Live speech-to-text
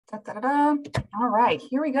All right,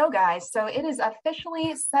 here we go, guys. So it is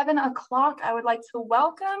officially 7 o'clock. I would like to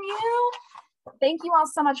welcome you. Thank you all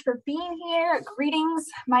so much for being here. Greetings.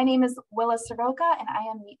 My name is Willa Soroka, and I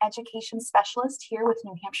am the education specialist here with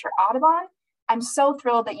New Hampshire Audubon. I'm so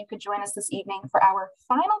thrilled that you could join us this evening for our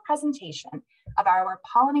final presentation of our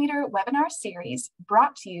Pollinator webinar series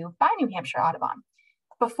brought to you by New Hampshire Audubon.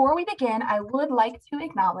 Before we begin, I would like to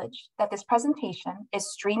acknowledge that this presentation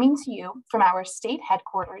is streaming to you from our state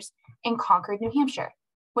headquarters in Concord, New Hampshire,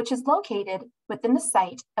 which is located within the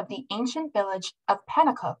site of the ancient village of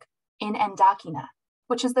Pennacook in Endakina,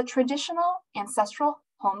 which is the traditional ancestral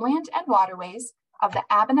homeland and waterways of the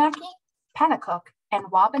Abenaki, Pennacook,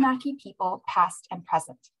 and Wabanaki people past and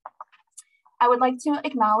present. I would like to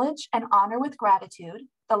acknowledge and honor with gratitude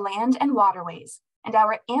the land and waterways and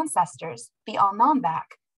our ancestors, the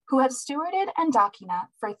Alnambak, who have stewarded Endakina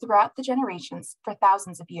for throughout the generations for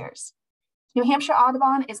thousands of years. New Hampshire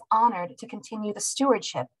Audubon is honored to continue the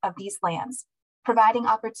stewardship of these lands, providing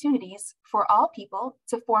opportunities for all people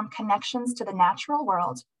to form connections to the natural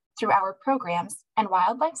world through our programs and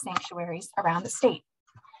wildlife sanctuaries around the state.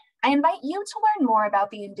 I invite you to learn more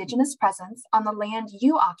about the Indigenous presence on the land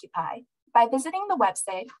you occupy by visiting the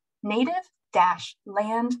website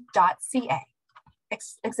native-land.ca,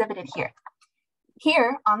 exhibited here.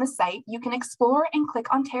 Here on the site, you can explore and click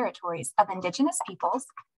on territories of Indigenous peoples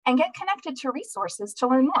and get connected to resources to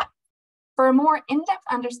learn more. For a more in-depth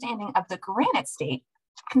understanding of the Granite State,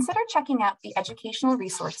 consider checking out the educational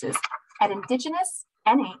resources at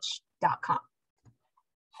indigenousnh.com.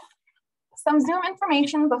 Some Zoom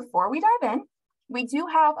information before we dive in. We do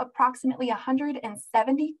have approximately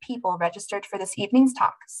 170 people registered for this evening's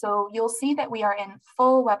talk, so you'll see that we are in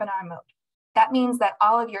full webinar mode. That means that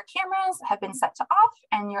all of your cameras have been set to off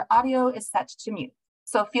and your audio is set to mute.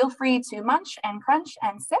 So feel free to munch and crunch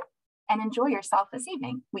and sip and enjoy yourself this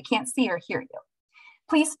evening. We can't see or hear you.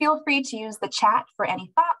 Please feel free to use the chat for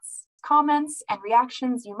any thoughts, comments, and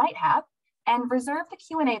reactions you might have, and reserve the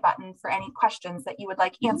Q&A button for any questions that you would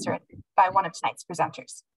like answered by one of tonight's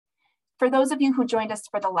presenters. For those of you who joined us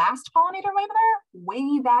for the last Pollinator webinar,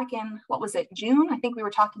 way back in, what was it, June? I think we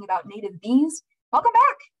were talking about native bees. Welcome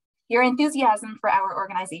back. Your enthusiasm for our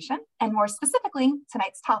organization, and more specifically,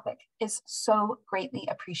 tonight's topic, is so greatly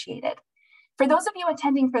appreciated. For those of you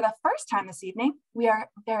attending for the first time this evening, we are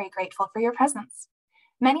very grateful for your presence.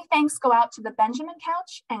 Many thanks go out to the Benjamin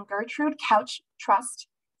Couch and Gertrude Couch Trust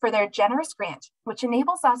for their generous grant, which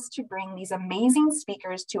enables us to bring these amazing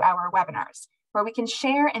speakers to our webinars, where we can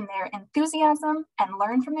share in their enthusiasm and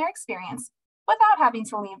learn from their experience without having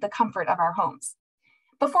to leave the comfort of our homes.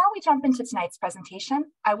 Before we jump into tonight's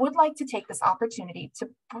presentation, I would like to take this opportunity to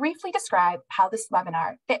briefly describe how this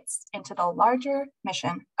webinar fits into the larger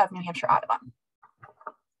mission of New Hampshire Audubon.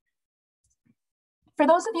 For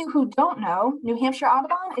those of you who don't know, New Hampshire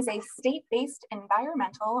Audubon is a state-based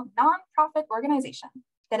environmental nonprofit organization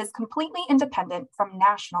that is completely independent from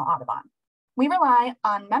National Audubon. We rely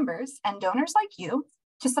on members and donors like you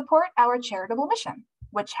to support our charitable mission,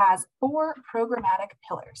 which has 4 programmatic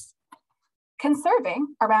pillars.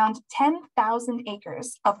 Conserving around 10,000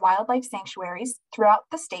 acres of wildlife sanctuaries throughout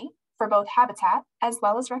the state for both habitat as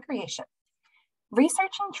well as recreation.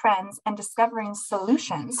 Researching trends and discovering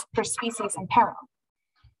solutions for species in peril.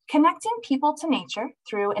 Connecting people to nature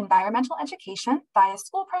through environmental education via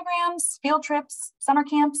school programs, field trips, summer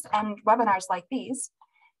camps, and webinars like these.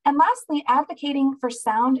 And lastly, advocating for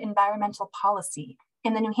sound environmental policy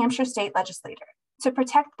in the New Hampshire State Legislature to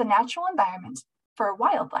protect the natural environment for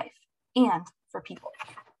wildlife and for people.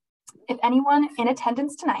 If anyone in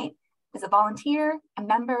attendance tonight is a volunteer, a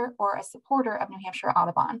member, or a supporter of New Hampshire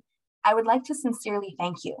Audubon, I would like to sincerely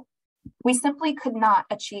thank you. We simply could not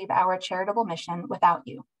achieve our charitable mission without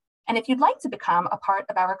you. And if you'd like to become a part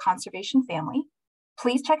of our conservation family,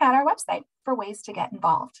 please check out our website for ways to get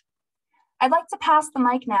involved. I'd like to pass the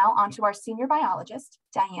mic now on to our senior biologist,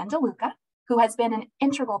 Diane DeLuca, who has been an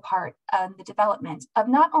integral part of the development of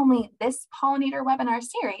not only this Pollinator webinar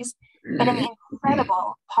series, but in the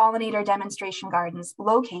incredible Pollinator demonstration gardens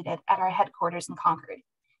located at our headquarters in Concord.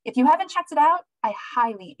 If you haven't checked it out, I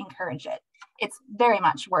highly encourage it. It's very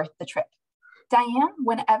much worth the trip. Diane,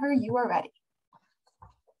 whenever you are ready.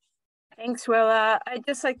 Thanks, Willa. I'd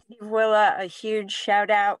just like to give Willa a huge shout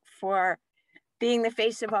out for being the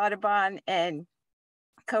face of Audubon and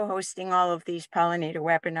co-hosting all of these Pollinator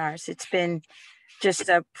webinars. It's been just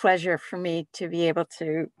a pleasure for me to be able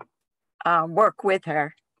to work with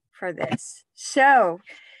her for this. So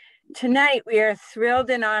tonight we are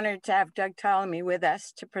thrilled and honored to have Doug Tallamy with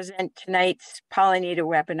us to present tonight's Pollinator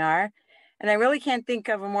webinar. And I really can't think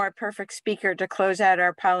of a more perfect speaker to close out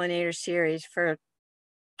our Pollinator series for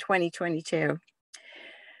 2022.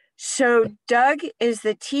 So Doug is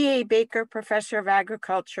the T.A. Baker Professor of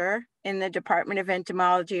Agriculture in the Department of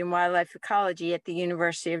Entomology and Wildlife Ecology at the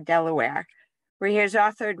University of Delaware, where he has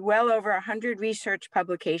authored well over 100 research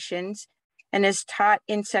publications and has taught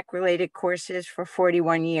insect-related courses for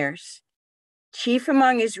 41 years. Chief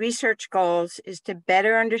among his research goals is to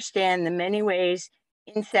better understand the many ways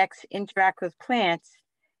insects interact with plants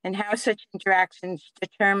and how such interactions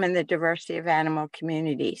determine the diversity of animal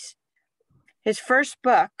communities. His first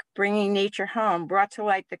book, Bringing Nature Home, brought to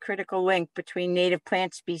light the critical link between native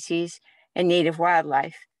plant species and native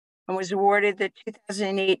wildlife, and was awarded the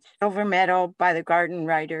 2008 Silver Medal by the Garden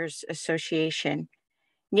Writers Association.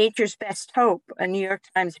 Nature's Best Hope, a New York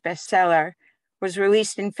Times bestseller, was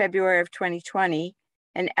released in February of 2020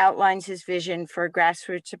 and outlines his vision for a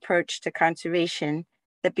grassroots approach to conservation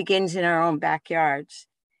that begins in our own backyards.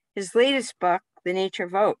 His latest book, The Nature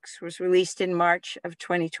of Oaks, was released in March of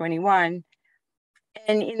 2021.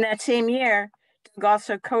 And in that same year, Doug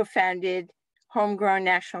also co-founded Homegrown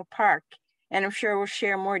National Park, and I'm sure we'll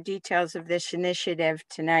share more details of this initiative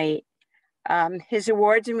tonight. His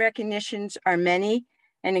awards and recognitions are many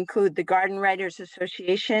and include the Garden Writers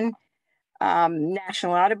Association,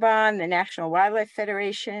 National Audubon, the National Wildlife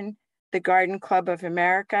Federation, the Garden Club of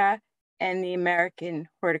America, and the American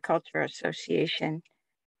Horticulture Association.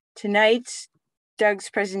 Tonight's Doug's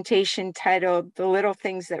presentation, titled The Little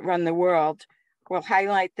Things That Run the World, will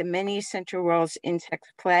highlight the many essential roles insects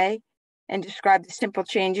play and describe the simple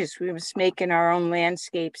changes we must make in our own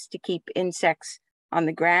landscapes to keep insects on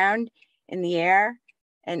the ground, in the air,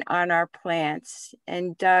 and on our plants.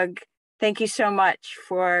 And Doug, thank you so much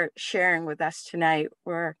for sharing with us tonight.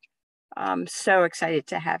 We're so excited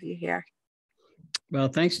to have you here. Well,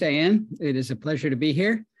 thanks, Diane. It is a pleasure to be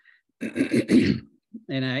here.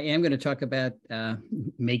 And I am going to talk about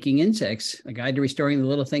making insects, a guide to restoring the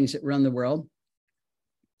little things that run the world.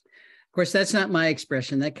 Of course, that's not my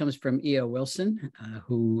expression. That comes from E.O. Wilson,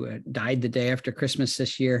 who died the day after Christmas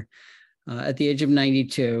this year at the age of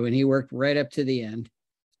 92. And he worked right up to the end.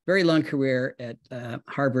 Very long career at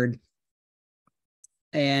Harvard.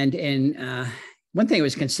 And one thing that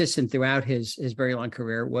was consistent throughout his very long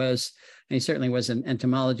career was, and he certainly was an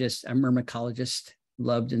entomologist, a myrmecologist,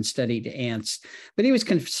 loved and studied ants, but he was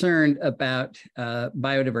concerned about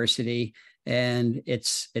biodiversity and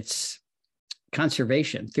its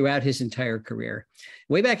conservation throughout his entire career.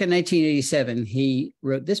 Way back in 1987, he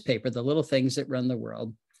wrote this paper, The Little Things That Run the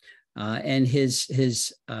World. And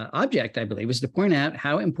his object, I believe, was to point out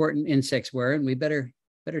how important insects were, and we better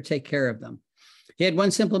take care of them. He had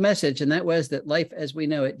one simple message, and that was that life as we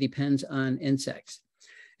know it depends on insects.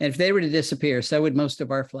 And if they were to disappear, so would most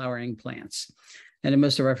of our flowering plants. And if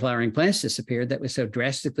most of our flowering plants disappeared, that would so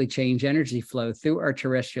drastically change energy flow through our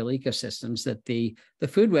terrestrial ecosystems that the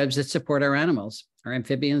food webs that support our animals, our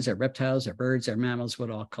amphibians, our reptiles, our birds, our mammals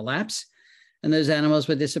would all collapse, and those animals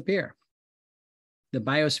would disappear. The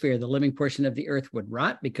biosphere, the living portion of the earth, would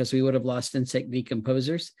rot because we would have lost insect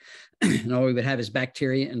decomposers, and all we would have is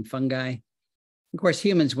bacteria and fungi. Of course,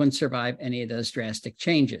 humans wouldn't survive any of those drastic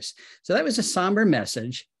changes. So that was a somber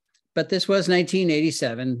message. But this was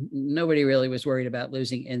 1987. Nobody really was worried about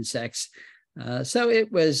losing insects. So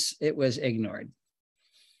it was ignored.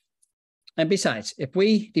 And besides, if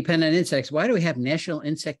we depend on insects, why do we have National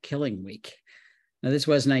Insect Killing Week? Now, this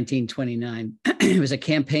was 1929. It was a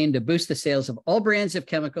campaign to boost the sales of all brands of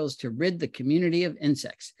chemicals to rid the community of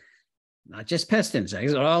insects. Not just pest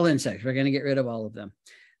insects, all insects. We're going to get rid of all of them.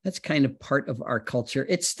 That's kind of part of our culture.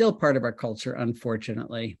 It's still part of our culture,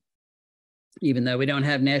 unfortunately, even though we don't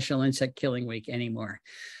have National Insect Killing Week anymore.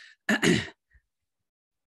 Now,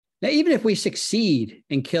 even if we succeed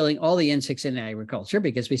in killing all the insects in agriculture,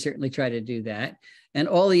 because we certainly try to do that, and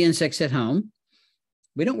all the insects at home,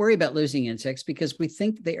 we don't worry about losing insects because we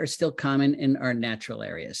think they are still common in our natural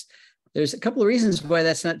areas. There's a couple of reasons why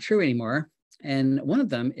that's not true anymore. And one of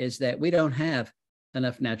them is that we don't have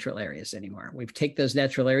enough natural areas anymore. We've taken those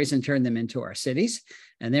natural areas and turned them into our cities,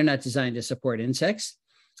 and they're not designed to support insects.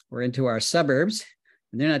 We're into our suburbs,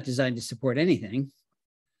 and they're not designed to support anything.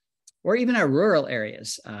 Or even our rural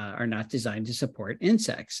areas are not designed to support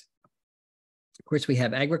insects. Of course, we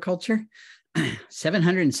have agriculture,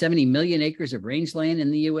 770 million acres of rangeland in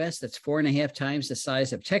the US. That's 4.5 times the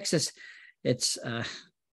size of Texas. It's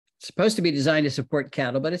supposed to be designed to support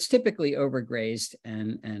cattle, but it's typically overgrazed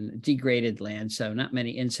and degraded land, so not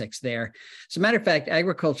many insects there. As a matter of fact,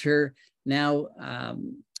 agriculture now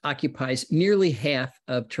occupies nearly half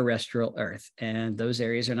of terrestrial Earth, and those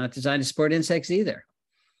areas are not designed to support insects either.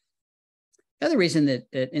 The other reason that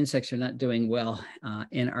insects are not doing well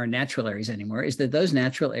in our natural areas anymore is that those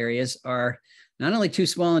natural areas are not only too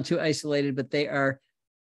small and too isolated, but they are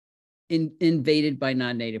invaded by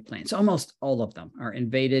non-native plants. Almost all of them are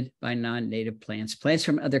invaded by non-native plants, plants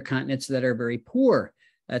from other continents that are very poor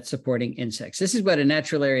at supporting insects. This is what a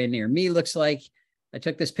natural area near me looks like. I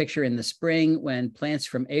took this picture in the spring when plants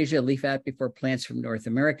from Asia leaf out before plants from North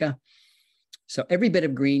America. So every bit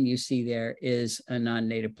of green you see there is a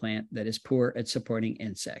non-native plant that is poor at supporting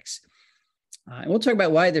insects. And we'll talk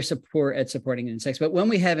about why they're so poor at supporting insects. But when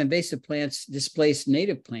we have invasive plants displace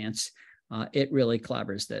native plants, it really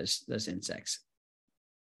clobbers those insects.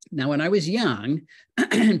 Now, when I was young,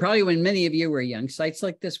 and probably when many of you were young, sights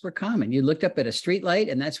like this were common. You looked up at a street light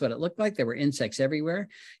and that's what it looked like. There were insects everywhere.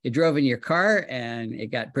 You drove in your car and it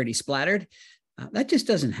got pretty splattered. That just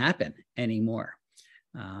doesn't happen anymore.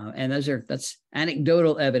 And that's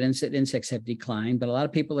anecdotal evidence that insects have declined, but a lot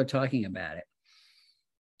of people are talking about it.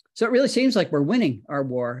 So it really seems like we're winning our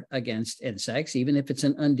war against insects, even if it's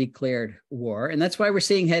an undeclared war. And that's why we're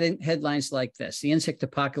seeing headlines like this. The insect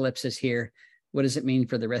apocalypse is here. What does it mean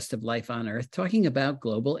for the rest of life on Earth? Talking about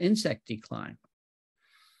global insect decline.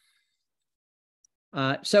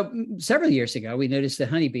 So several years ago, we noticed that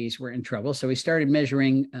honeybees were in trouble. So we started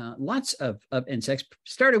measuring lots of insects,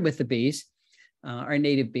 started with the bees, our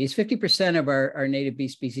native bees. 50% of our native bee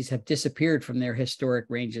species have disappeared from their historic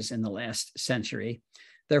ranges in the last century.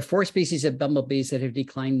 There are 4 species of bumblebees that have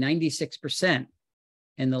declined 96%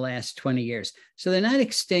 in the last 20 years. So they're not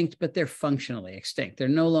extinct, but they're functionally extinct. They're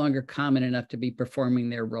no longer common enough to be performing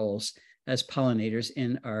their roles as pollinators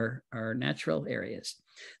in our natural areas.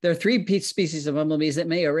 There are 3 species of bumblebees that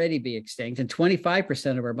may already be extinct, and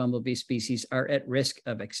 25% of our bumblebee species are at risk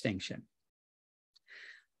of extinction.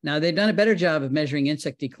 Now, they've done a better job of measuring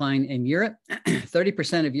insect decline in Europe.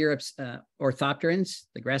 30% of Europe's orthopterans,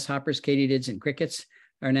 the grasshoppers, katydids, and crickets,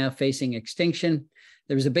 are now facing extinction.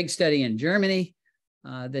 There was a big study in Germany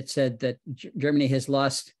that said that Germany has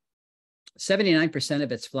lost 79%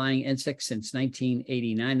 of its flying insects since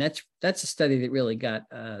 1989. That's a study that really got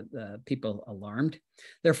people alarmed.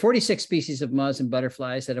 There are 46 species of moths and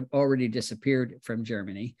butterflies that have already disappeared from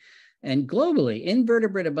Germany. And globally,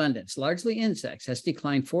 invertebrate abundance, largely insects, has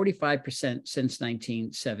declined 45% since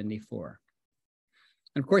 1974.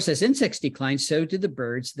 And of course, as insects decline, so do the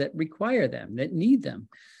birds that require them, that need them,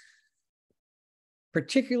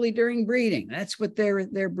 particularly during breeding. That's what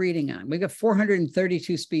they're breeding on. We've got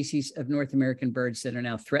 432 species of North American birds that are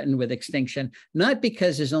now threatened with extinction, not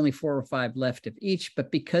because there's only 4 or 5 left of each,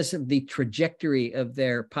 but because of the trajectory of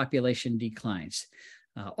their population declines.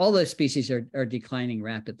 All those species are declining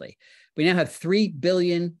rapidly. We now have 3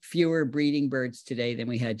 billion fewer breeding birds today than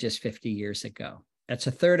we had just 50 years ago. That's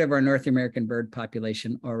a third of our North American bird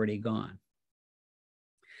population already gone.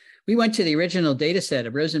 We went to the original data set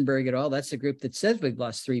of Rosenberg et al. That's the group that says we've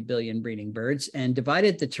lost 3 billion breeding birds, and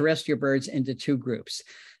divided the terrestrial birds into 2 groups.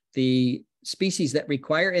 The species that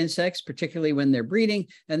require insects, particularly when they're breeding,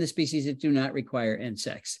 and the species that do not require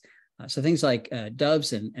insects. So things like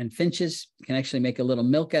doves and finches can actually make a little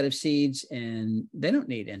milk out of seeds, and they don't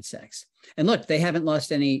need insects. And look, they haven't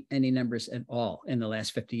lost any numbers at all in the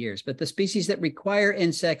last 50 years. But the species that require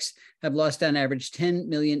insects have lost on average 10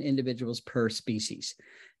 million individuals per species.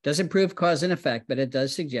 Doesn't prove cause and effect, but it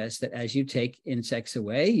does suggest that as you take insects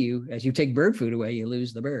away, as you take bird food away, you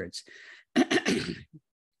lose the birds.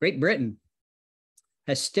 Great Britain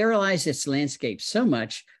has sterilized its landscape so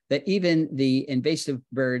much that even the invasive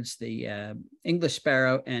birds, the English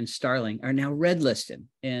sparrow and starling, are now red listed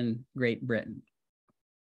in Great Britain.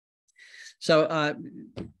 So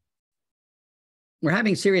we're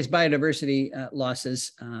having serious biodiversity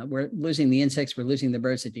losses. We're losing the insects, we're losing the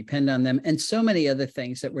birds that depend on them, and so many other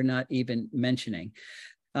things that we're not even mentioning.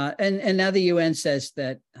 And now the UN says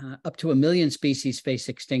that up to 1 million species face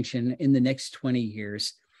extinction in the next 20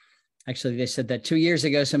 years. Actually, they said that 2 years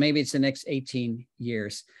ago, so maybe it's the next 18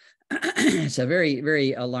 years. It's a very,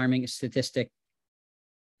 very alarming statistic,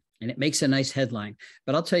 and it makes a nice headline.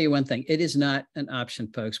 But I'll tell you one thing, it is not an option,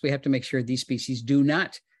 folks. We have to make sure these species do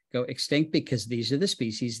not go extinct, because these are the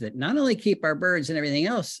species that not only keep our birds and everything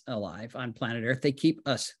else alive on planet Earth, they keep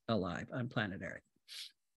us alive on planet Earth.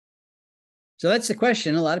 So that's the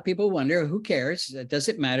question. A lot of people wonder, who cares? Does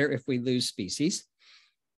it matter if we lose species?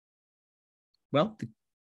 Well,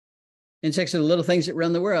 insects are the little things that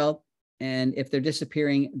run the world. And if they're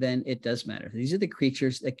disappearing, then it does matter. These are the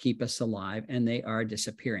creatures that keep us alive, and they are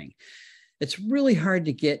disappearing. It's really hard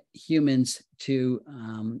to get humans to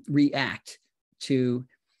react to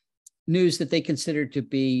news that they consider to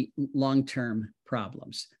be long-term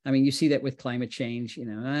problems. I mean, you see that with climate change,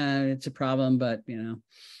 it's a problem, but,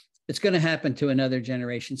 it's going to happen to another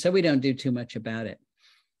generation. So we don't do too much about it.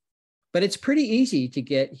 But it's pretty easy to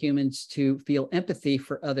get humans to feel empathy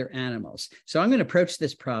for other animals. So I'm going to approach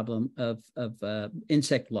this problem of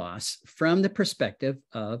insect loss from the perspective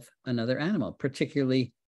of another animal,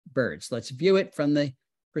 particularly birds. Let's view it from the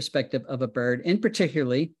perspective of a bird, and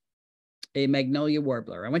particularly a magnolia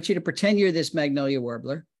warbler. I want you to pretend you're this magnolia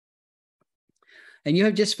warbler, and you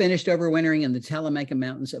have just finished overwintering in the Talamanca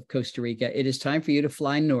Mountains of Costa Rica. It is time for you to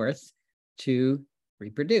fly north to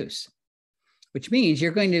reproduce, which means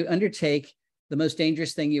you're going to undertake the most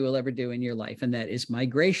dangerous thing you will ever do in your life, and that is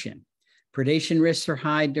migration. Predation risks are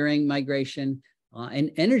high during migration,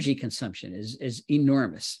 and energy consumption is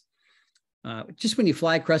enormous. Just when you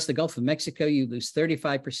fly across the Gulf of Mexico, you lose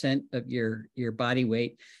 35% of your body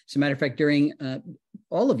weight. As a matter of fact, during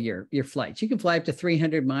all of your flights, you can fly up to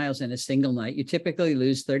 300 miles in a single night. You typically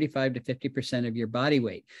lose 35 to 50% of your body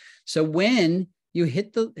weight. So when you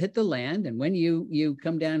hit the land, and when you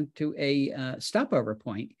come down to a stopover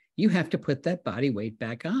point, you have to put that body weight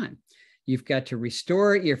back on. You've got to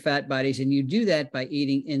restore your fat bodies, and you do that by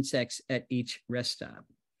eating insects at each rest stop.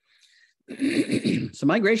 So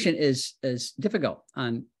migration is difficult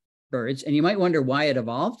on birds, and you might wonder why it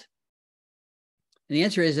evolved. And the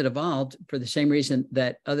answer is it evolved for the same reason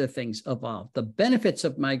that other things evolved. The benefits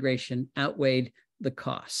of migration outweighed the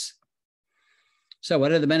costs. So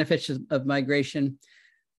what are the benefits of migration?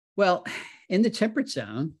 Well, in the temperate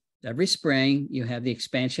zone, every spring you have the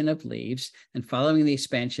expansion of leaves, and following the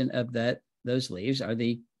expansion of those leaves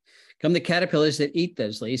come the caterpillars that eat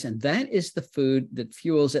those leaves, and that is the food that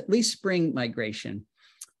fuels at least spring migration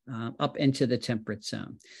up into the temperate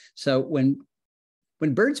zone. So when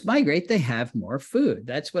birds migrate, they have more food.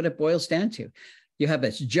 That's what it boils down to. You have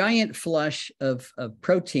this giant flush of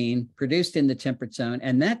protein produced in the temperate zone,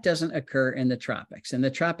 and that doesn't occur in the tropics. In the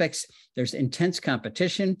tropics, there's intense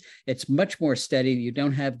competition. It's much more steady. You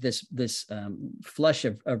don't have this flush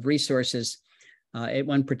of resources at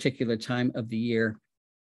one particular time of the year.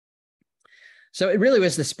 So it really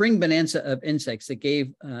was the spring bonanza of insects that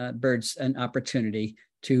gave birds an opportunity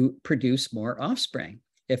to produce more offspring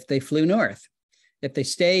if they flew north. If they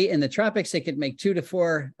stay in the tropics, they could make 2 to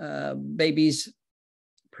 4 babies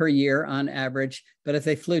per year on average. But if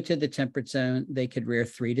they flew to the temperate zone, they could rear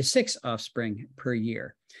 3 to 6 offspring per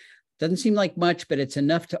year. Doesn't seem like much, but it's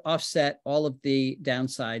enough to offset all of the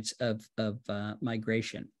downsides of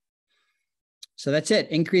migration. So that's it.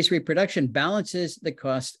 Increased reproduction balances the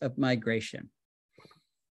cost of migration.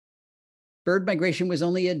 Bird migration was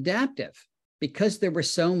only adaptive because there were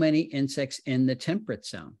so many insects in the temperate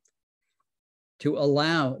zone to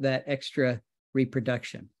allow that extra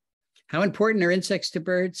reproduction. How important are insects to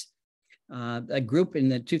birds? A group in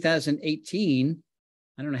the 2018,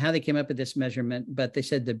 I don't know how they came up with this measurement, but they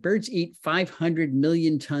said that birds eat 500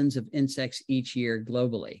 million tons of insects each year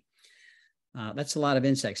globally. That's a lot of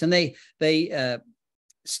insects. And they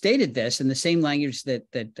stated this in the same language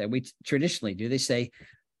that we traditionally do. They say,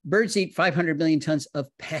 birds eat 500 million tons of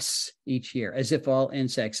pests each year, as if all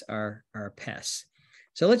insects are pests.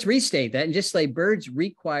 So let's restate that and just say birds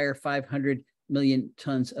require 500 million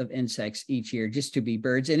tons of insects each year just to be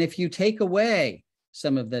birds. And if you take away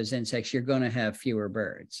some of those insects, you're going to have fewer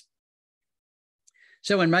birds.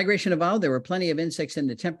 So when migration evolved, there were plenty of insects in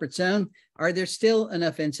the temperate zone. Are there still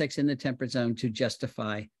enough insects in the temperate zone to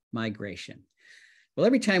justify migration? Well,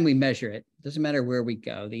 every time we measure it, doesn't matter where we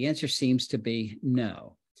go, the answer seems to be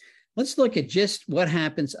no. Let's look at just what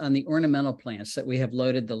happens on the ornamental plants that we have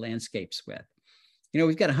loaded the landscapes with. You know,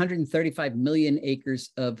 we've got 135 million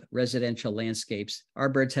acres of residential landscapes. Our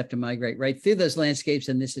birds have to migrate right through those landscapes,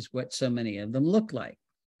 and this is what so many of them look like.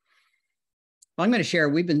 Well, I'm going to share,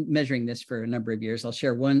 we've been measuring this for a number of years. I'll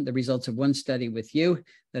share the results of one study with you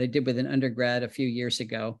that I did with an undergrad a few years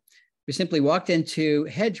ago. We simply walked into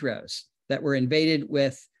hedgerows that were invaded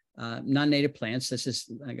with non-native plants.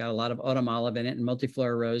 I got a lot of autumn olive in it, and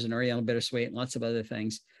multiflora rose and oriental bittersweet and lots of other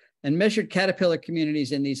things, and measured caterpillar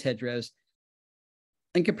communities in these hedgerows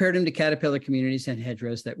and compared them to caterpillar communities and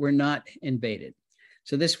hedgerows that were not invaded.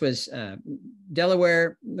 So this was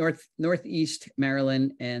Delaware, Northeast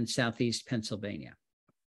Maryland, and Southeast Pennsylvania.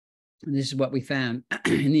 And this is what we found.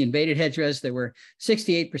 In the invaded hedgerows, there were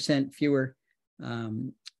 68% fewer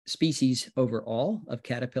species overall of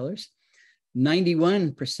caterpillars,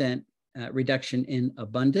 91% reduction in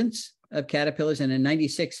abundance of caterpillars, and a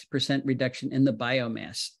 96% reduction in the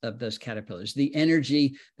biomass of those caterpillars, the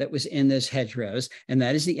energy that was in those hedgerows. And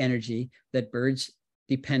that is the energy that birds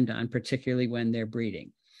depend on, particularly when they're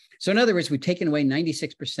breeding. So in other words, we've taken away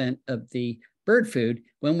 96% of the bird food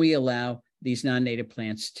when we allow these non-native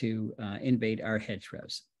plants to invade our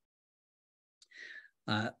hedgerows.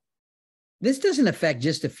 This doesn't affect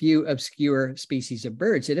just a few obscure species of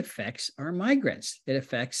birds. It affects our migrants. It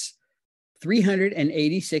affects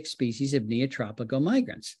 386 species of neotropical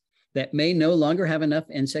migrants that may no longer have enough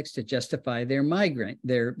insects to justify their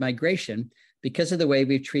migration because of the way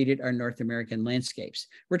we've treated our North American landscapes.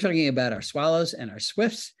 We're talking about our swallows and our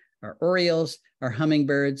swifts, our orioles, our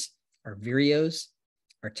hummingbirds, our vireos,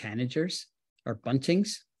 our tanagers, our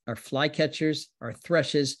buntings, our flycatchers, our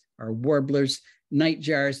thrushes, our warblers,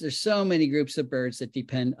 nightjars. There's so many groups of birds that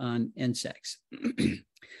depend on insects.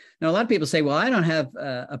 Now, a lot of people say, well, I don't have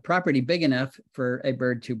a property big enough for a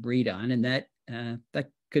bird to breed on, and that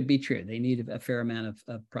could be true. They need a fair amount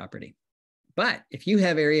of property. But if you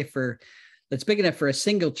have area that's big enough for a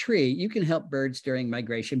single tree, you can help birds during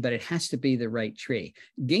migration, but it has to be the right tree.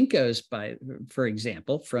 Ginkgos, for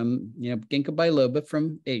example, from Ginkgo biloba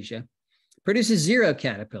from Asia, produces 0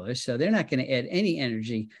 caterpillars, so they're not going to add any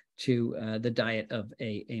energy to the diet of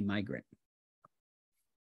a migrant.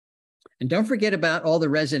 And don't forget about all the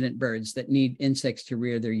resident birds that need insects to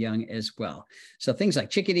rear their young as well. So things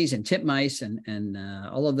like chickadees and titmice and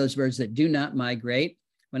all of those birds that do not migrate,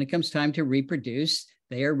 when it comes time to reproduce,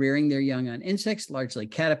 they are rearing their young on insects, largely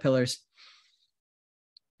caterpillars,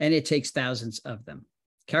 and it takes thousands of them.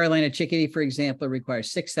 Carolina chickadee, for example,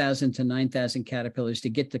 requires 6,000 to 9,000 caterpillars to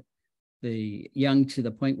get the young to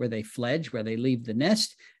the point where they fledge, where they leave the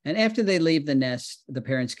nest. And after they leave the nest, the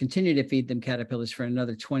parents continue to feed them caterpillars for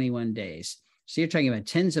another 21 days. So you're talking about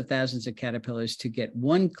tens of thousands of caterpillars to get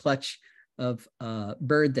one clutch of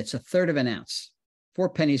bird that's 1/3 of an ounce, 4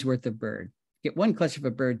 pennies worth of bird. Get one clutch of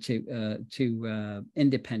a bird to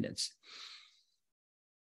independence.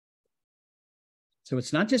 So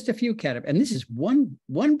it's not just a few caterpillars, and this is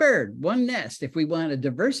one bird, one nest. If we want a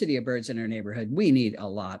diversity of birds in our neighborhood, we need a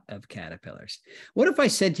lot of caterpillars. What if I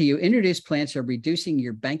said to you, introduced plants are reducing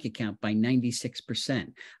your bank account by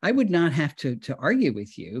 96%? I would not have to argue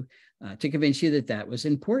with you to convince you that that was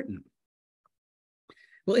important.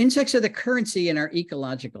 Well, insects are the currency in our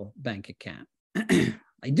ecological bank account.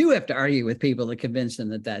 I do have to argue with people to convince them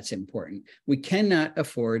that that's important. We cannot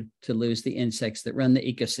afford to lose the insects that run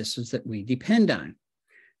the ecosystems that we depend on.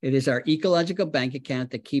 It is our ecological bank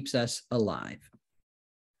account that keeps us alive.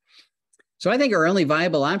 So I think our only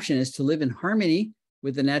viable option is to live in harmony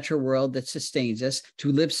with the natural world that sustains us,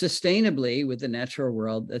 to live sustainably with the natural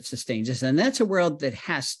world that sustains us. And that's a world that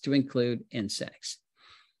has to include insects.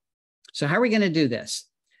 So how are we going to do this?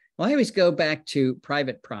 Well, I always go back to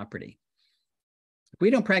private property. If we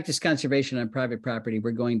don't practice conservation on private property,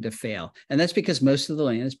 we're going to fail. And that's because most of the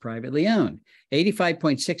land is privately owned.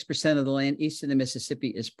 85.6% of the land east of the Mississippi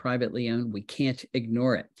is privately owned. We can't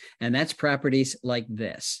ignore it. And that's properties like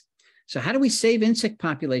this. So how do we save insect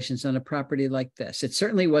populations on a property like this? It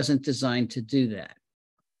certainly wasn't designed to do that.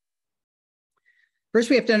 First,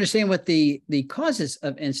 we have to understand what the causes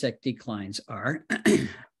of insect declines are.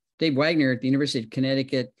 Dave Wagner at the University of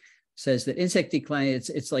Connecticut says that insect decline,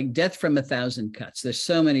 it's like death from 1,000 cuts. There's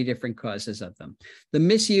so many different causes of them. The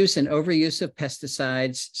misuse and overuse of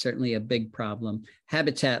pesticides, certainly a big problem.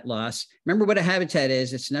 Habitat loss. Remember what a habitat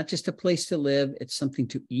is. It's not just a place to live, it's something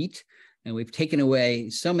to eat. And we've taken away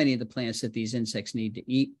so many of the plants that these insects need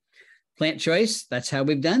to eat. Plant choice, that's how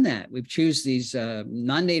we've done that. We've chosen these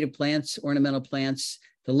non-native plants, ornamental plants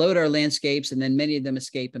to load our landscapes, and then many of them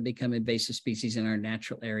escape and become invasive species in our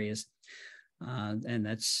natural areas. And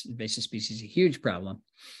that's invasive species, a huge problem.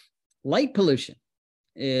 Light pollution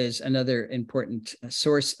is another important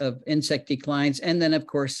source of insect declines. And then, of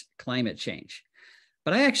course, climate change.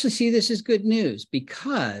 But I actually see this as good news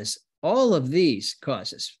because all of these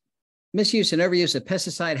causes, misuse and overuse of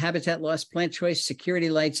pesticide, habitat loss, plant choice,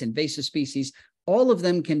 security lights, invasive species, all of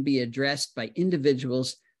them can be addressed by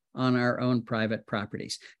individuals on our own private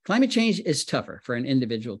properties. Climate change is tougher for an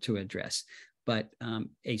individual to address. But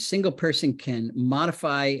a single person can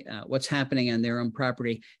modify what's happening on their own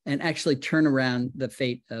property and actually turn around the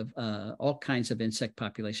fate of all kinds of insect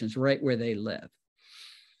populations right where they live.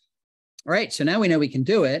 All right, so now we know we can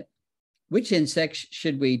do it. Which insects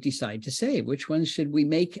should we decide to save? Which ones should we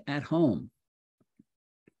make at home?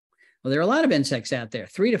 Well, there are a lot of insects out there.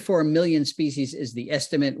 3 to 4 million species is the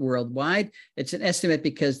estimate worldwide. It's an estimate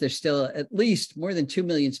because there's still at least more than 2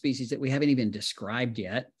 million species that we haven't even described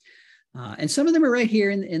yet. And some of them are right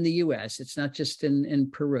here in the US. It's not just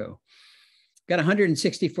in Peru. Got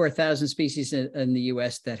 164,000 species in the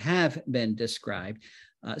US that have been described.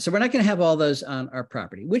 So we're not going to have all those on our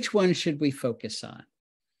property. Which one should we focus on?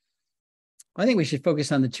 I think we should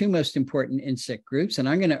focus on the 2 most important insect groups. And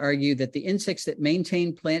I'm going to argue that the insects that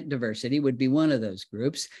maintain plant diversity would be one of those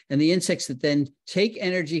groups. And the insects that then take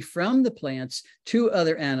energy from the plants to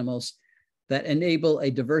other animals that enable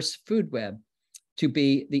a diverse food web to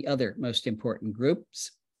be the other most important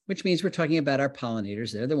groups, which means we're talking about our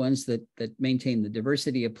pollinators. They're the ones that maintain the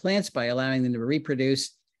diversity of plants by allowing them to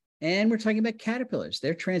reproduce. And we're talking about caterpillars.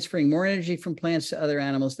 They're transferring more energy from plants to other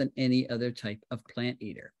animals than any other type of plant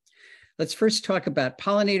eater. Let's first talk about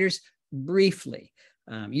pollinators briefly.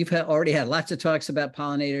 You've already had lots of talks about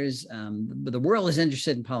pollinators, but the world is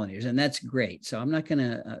interested in pollinators, and that's great. So I'm not going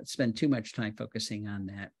to spend too much time focusing on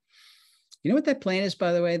that. You know what that plant is,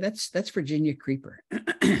 by the way? That's Virginia creeper.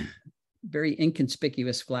 Very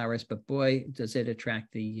inconspicuous flowers, but boy, does it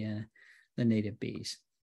attract the native bees.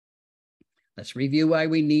 Let's review why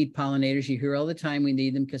we need pollinators. You hear all the time we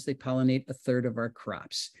need them because they pollinate a third of our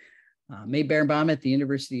crops. May Barenbaum at the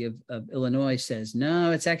University of Illinois says,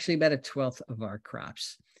 no, it's actually about a 1/12 of our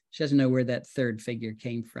crops. She doesn't know where that third figure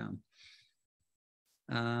came from.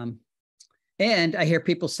 And I hear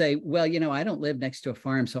people say, well, you know, I don't live next to a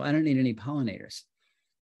farm, so I don't need any pollinators.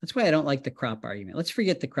 That's why I don't like the crop argument. Let's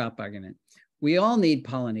forget the crop argument. We all need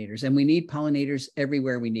pollinators, and we need pollinators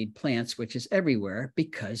everywhere we need plants, which is everywhere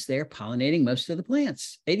because they're pollinating most of the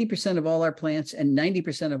plants. 80% of all our plants and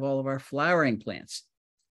 90% of all of our flowering plants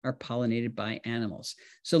are pollinated by animals.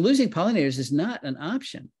 So losing pollinators is not an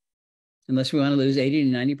option unless we want to lose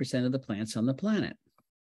 80 to 90% of the plants on the planet.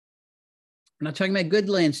 We're not talking about good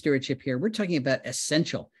land stewardship here. We're talking about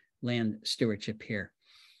essential land stewardship here.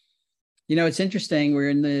 You know, it's interesting.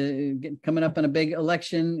 We're coming up on a big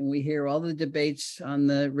election. We hear all the debates on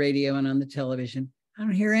the radio and on the television. I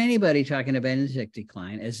don't hear anybody talking about insect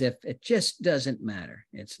decline as if it just doesn't matter.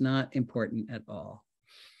 It's not important at all.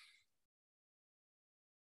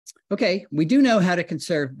 Okay, we do know how to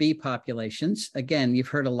conserve bee populations. Again, you've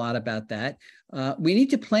heard a lot about that. We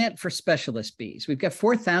need to plant for specialist bees. We've got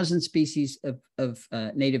 4,000 species of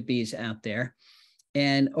native bees out there,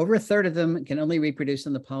 and over a third of them can only reproduce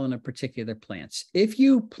on the pollen of particular plants. If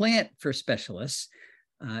you plant for specialists,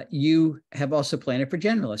 you have also planted for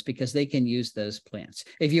generalists because they can use those plants.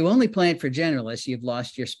 If you only plant for generalists, you've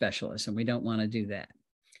lost your specialists, and we don't want to do that.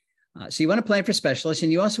 So you want to plant for specialists,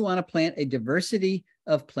 and you also want to plant a diversity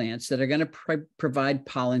of plants that are going to provide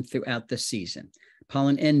pollen throughout the season,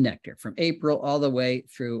 pollen and nectar from April all the way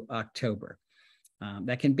through October.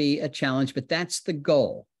 That can be a challenge, but that's the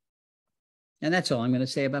goal. And that's all I'm going to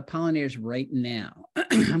say about pollinators right now.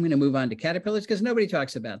 I'm going to move on to caterpillars because nobody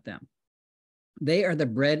talks about them. They are the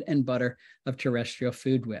bread and butter of terrestrial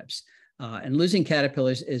food webs. And losing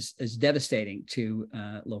caterpillars is devastating to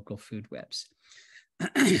local food webs.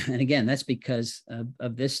 And again, that's because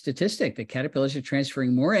of this statistic that caterpillars are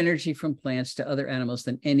transferring more energy from plants to other animals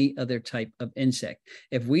than any other type of insect.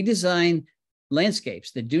 If we design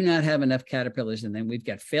landscapes that do not have enough caterpillars in them, we've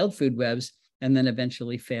got failed food webs and then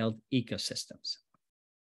eventually failed ecosystems.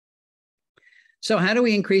 So how do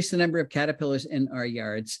we increase the number of caterpillars in our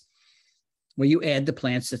yards? Well, you add the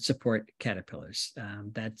plants that support caterpillars.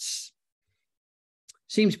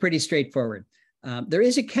 Seems pretty straightforward. There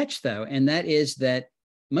is a catch, though, and that is that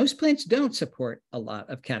most plants don't support a lot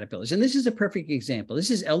of caterpillars. And this is a perfect example. This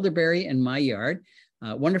is elderberry in my yard.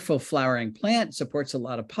 Wonderful flowering plant, supports a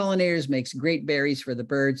lot of pollinators, makes great berries for the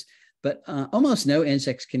birds, but almost no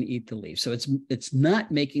insects can eat the leaves. So it's not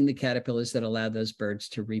making the caterpillars that allow those birds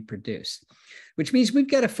to reproduce, which means we've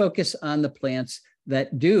got to focus on the plants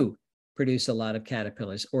that do produce a lot of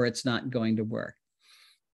caterpillars, or it's not going to work.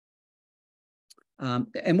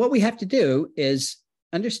 And what we have to do is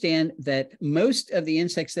understand that most of the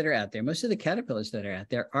insects that are out there, most of the caterpillars that are out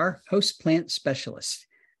there are host plant specialists.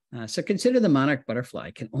 So consider the monarch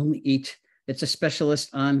butterfly can only eat, it's a specialist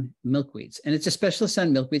on milkweeds. And it's a specialist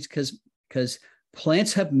on milkweeds because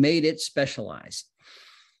plants have made it specialize.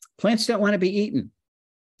 Plants don't want to be eaten.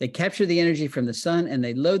 They capture the energy from the sun and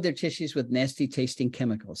they load their tissues with nasty tasting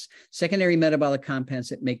chemicals, secondary metabolic compounds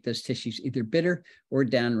that make those tissues either bitter or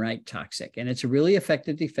downright toxic. And it's a really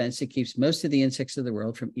effective defense that keeps most of the insects of the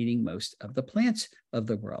world from eating most of the plants of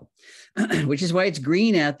the world, which is why it's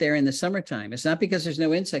green out there in the summertime. It's not because there's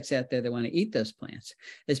no insects out there that want to eat those plants.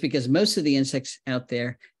 It's because most of the insects out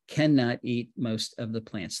there cannot eat most of the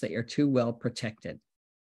plants. They are too well protected.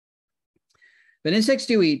 But insects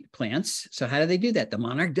do eat plants. So how do they do that? The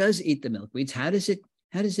monarch does eat the milkweeds. How does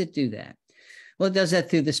it do that? Well, it does that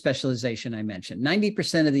through the specialization I mentioned.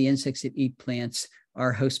 90% of the insects that eat plants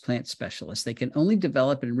are host plant specialists. They can only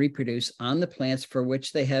develop and reproduce on the plants for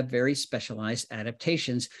which they have very specialized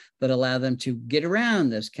adaptations that allow them to get around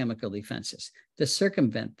those chemical defenses, to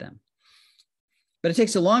circumvent them. But it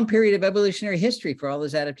takes a long period of evolutionary history for all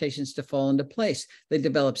those adaptations to fall into place. They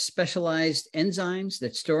develop specialized enzymes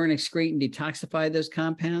that store and excrete and detoxify those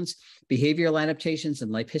compounds, behavioral adaptations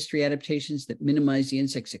and life history adaptations that minimize the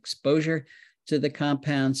insect's exposure to the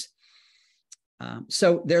compounds.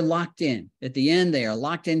 So they're locked in. At the end, they are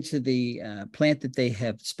locked into the plant that they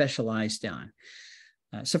have specialized on.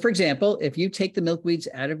 So for example, if you take the milkweeds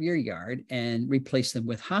out of your yard and replace them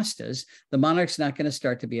with hostas, the monarch's not going to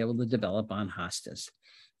start to be able to develop on hostas.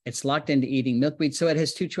 It's locked into eating milkweed, so it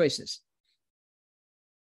has two choices.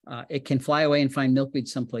 It can fly away and find milkweed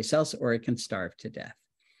someplace else, or it can starve to death.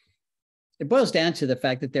 It boils down to the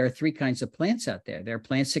fact that there are three kinds of plants out there. There are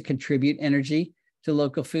plants that contribute energy to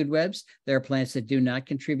local food webs. There are plants that do not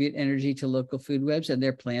contribute energy to local food webs, and there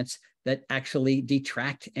are plants that actually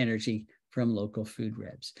detract energy from local food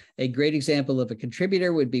webs. A great example of a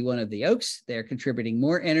contributor would be one of the oaks. They're contributing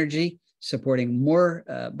more energy, supporting more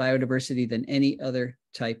biodiversity than any other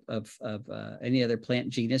type of any other plant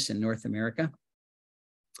genus in North America.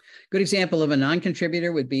 Good example of a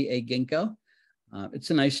non-contributor would be a ginkgo. It's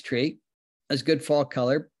a nice tree, has good fall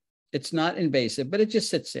color. It's not invasive, but it just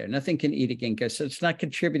sits there. Nothing can eat a ginkgo, so it's not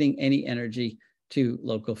contributing any energy to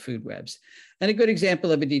local food webs. And a good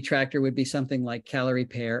example of a detractor would be something like calorie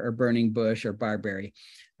pear or burning bush or barberry,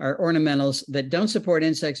 are ornamentals that don't support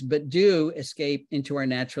insects, but do escape into our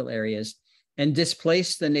natural areas and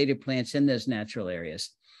displace the native plants in those natural areas.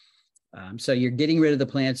 So you're getting rid of the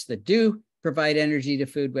plants that do provide energy to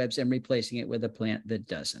food webs and replacing it with a plant that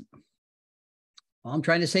doesn't. All I'm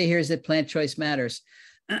trying to say here is that plant choice matters.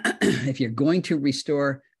 If you're going to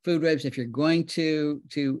restore food webs, if you're going to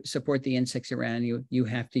support the insects around you, you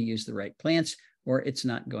have to use the right plants or it's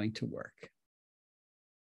not going to work.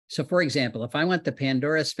 So for example, if I want the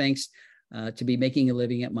Pandora Sphinx to be making a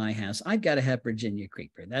living at my house, I've got to have Virginia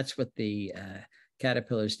creeper. That's what the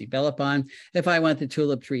caterpillars develop on. If I want the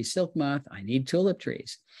tulip tree silk moth, I need tulip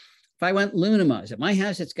trees. If I want Luna moths at my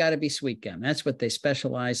house, it's got to be sweet gum. That's what they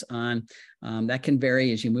specialize on. That can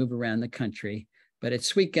vary as you move around the country. But it's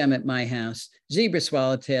sweet gum at my house. Zebra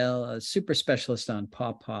swallowtail, a super specialist on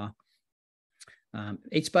pawpaw.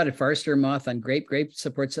 Eight-spotted forester moth on grape. Grape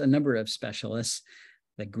supports a number of specialists.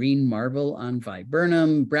 The green marvel on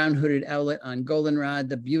viburnum, brown-hooded owlet on goldenrod,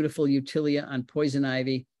 the beautiful utilia on poison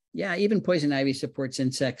ivy. Yeah, even poison ivy supports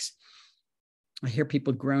insects. I hear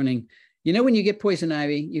people groaning. You know, when you get poison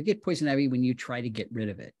ivy when you try to get rid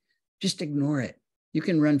of it. Just ignore it. You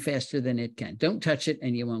can run faster than it can. Don't touch it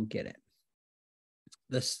and you won't get it.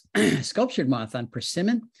 The sculptured moth on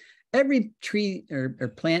persimmon. Every tree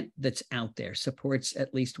or plant that's out there supports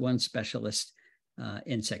at least one specialist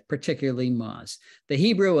insect, particularly moths. The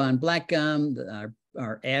Hebrew on black gum,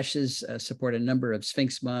 our ashes support a number of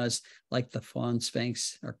sphinx moths, like the fawn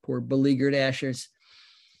sphinx, our poor beleaguered ashers.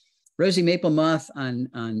 Rosy maple moth on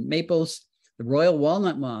maples. The royal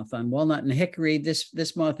walnut moth on walnut and hickory.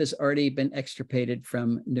 This moth has already been extirpated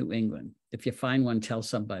from New England. If you find one, tell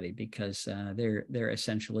somebody because they're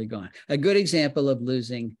essentially gone. A good example of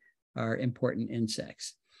losing our important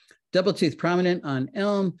insects. Double-tooth prominent on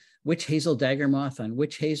elm, witch hazel dagger moth on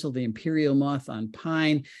witch hazel, the imperial moth on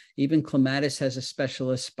pine. Even clematis has a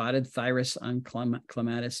specialist, spotted thyrus on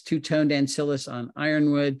clematis, two-toned ancillus on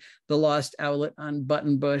ironwood, the lost owlet on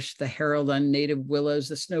buttonbush, the herald on native willows,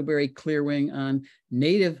 the snowberry clearwing on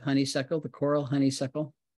native honeysuckle, the coral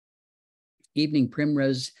honeysuckle. Evening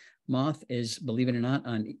primrose moth is, believe it or not,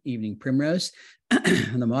 on evening primrose.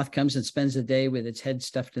 The moth comes and spends the day with its head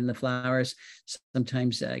stuffed in the flowers.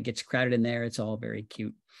 Sometimes it gets crowded in there. It's all very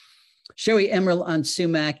cute. Showy emerald on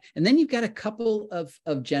sumac. And then you've got a couple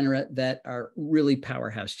of genera that are really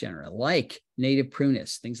powerhouse genera, like native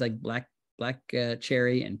prunus, things like black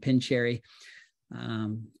cherry and pin cherry.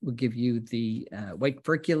 We'll give you the white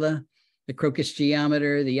furcula, the crocus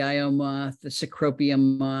geometer, the io moth, the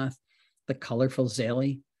cecropium moth, the colorful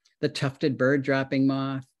zale, the tufted bird dropping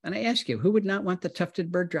moth. And I ask you, who would not want the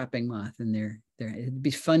tufted bird dropping moth in there? It'd be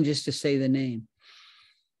fun just to say the name.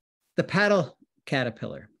 The paddle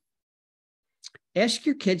caterpillar. Ask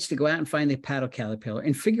your kids to go out and find the paddle caterpillar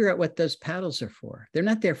and figure out what those paddles are for. They're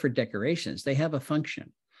not there for decorations. They have a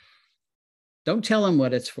function. Don't tell them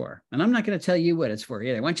what it's for. And I'm not going to tell you what it's for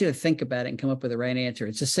either. I want you to think about it and come up with the right answer.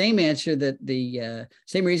 It's the same answer that the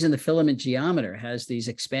same reason the filament geometer has these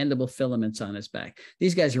expandable filaments on its back.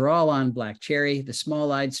 These guys are all on black cherry, the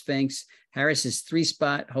small-eyed sphinx. Harris's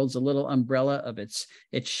three-spot holds a little umbrella of its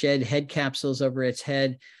shed head capsules over its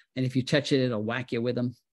head. And if you touch it, it'll whack you with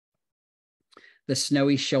them. The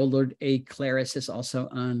snowy shouldered Aclaris is also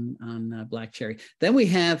on black cherry. Then we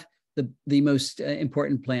have the most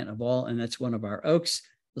important plant of all, and that's one of our oaks.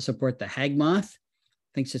 We'll support the hag moth,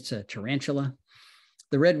 thinks it's a tarantula.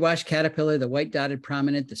 the red wash caterpillar, the white dotted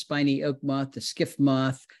prominent, the spiny oak moth, the skiff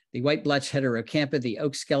moth, the white blotched heterocampa, the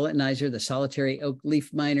oak skeletonizer, the solitary oak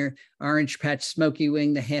leaf miner, orange patch smoky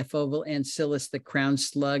wing, the half oval ancillus, the crown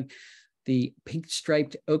slug, the pink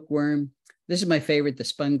striped oak worm. This is my favorite, the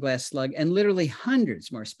spun glass slug, and literally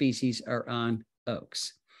hundreds more species are on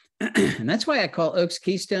oaks. And that's why I call oaks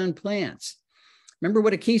keystone plants. Remember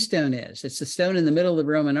what a keystone is. It's the stone in the middle of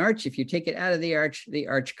the Roman arch. If you take it out of the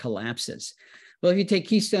arch collapses. Well, if you take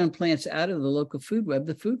keystone plants out of the local food web,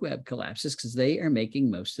 the food web collapses because they are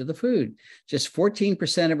making most of the food. Just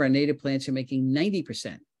 14% of our native plants are making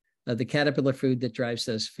 90% of the caterpillar food that drives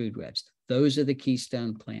those food webs. Those are the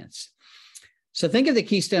keystone plants. So think of the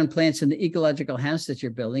keystone plants in the ecological house that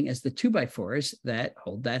you're building as the 2x4s that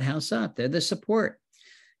hold that house up. They're the support.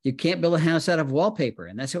 You can't build a house out of wallpaper,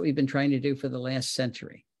 and that's what we've been trying to do for the last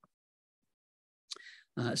century.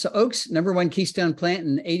 So oaks, #1 keystone plant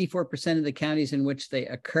in 84% of the counties in which they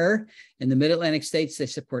occur. In the Mid-Atlantic states, they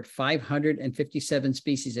support 557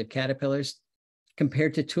 species of caterpillars,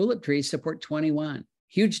 compared to tulip trees support 21.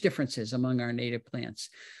 Huge differences among our native plants.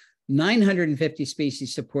 950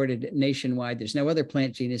 species supported nationwide. There's no other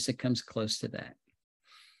plant genus that comes close to that.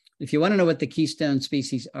 If you want to know what the keystone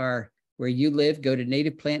species are where you live, go to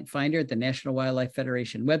Native Plant Finder at the National Wildlife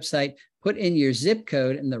Federation website, put in your zip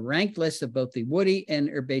code and the ranked list of both the woody and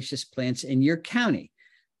herbaceous plants in your county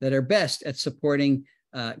that are best at supporting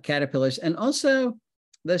caterpillars and also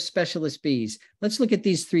those specialist bees. Let's look at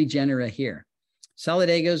these 3 genera here.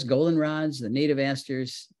 Solidagos, goldenrods, the native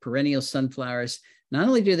asters, perennial sunflowers. Not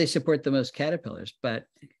only do they support the most caterpillars, but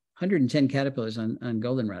 110 caterpillars on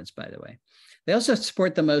goldenrods, by the way. They also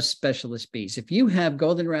support the most specialist bees. If you have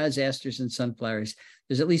goldenrods, asters, and sunflowers,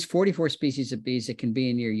 there's at least 44 species of bees that can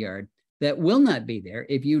be in your yard that will not be there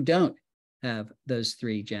if you don't have those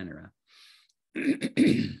 3 genera. So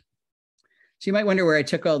you might wonder where I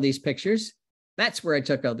took all these pictures. That's where I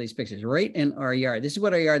took all these pictures, right in our yard. This is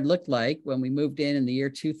what our yard looked like when we moved in the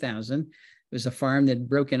year 2000. It was a farm that had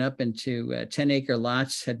broken up into 10-acre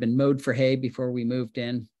lots, had been mowed for hay before we moved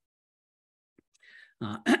in.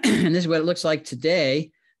 And this is what it looks like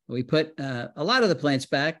today. We put a lot of the plants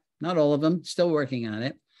back, not all of them, still working on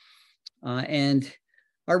it. And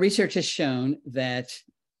our research has shown that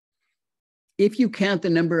if you count the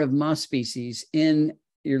number of moss species in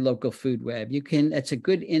your local food web, that's a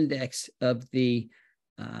good index of the,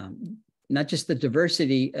 not just the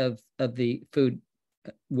diversity of the food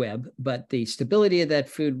web, but the stability of that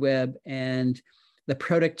food web and the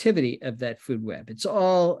productivity of that food web. It's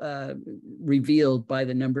all revealed by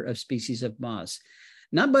the number of species of moths,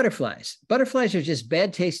 not butterflies. Butterflies are just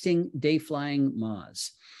bad tasting, day flying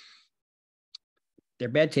moths. They're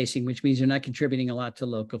bad tasting, which means they're not contributing a lot to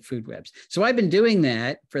local food webs. So I've been doing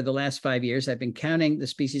that for the last 5 years. I've been counting the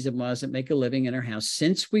species of moths that make a living in our house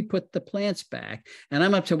since we put the plants back. And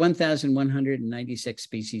I'm up to 1,196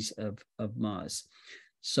 species of moths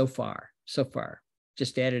so far.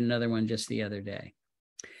 Just added another one just the other day.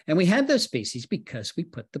 And we have those species because we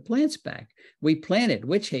put the plants back. We planted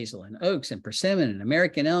witch hazel and oaks and persimmon and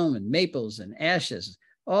American elm and maples and ashes,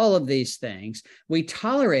 all of these things. We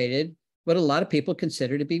tolerated what a lot of people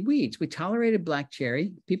consider to be weeds. We tolerated black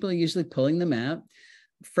cherry. People are usually pulling them out.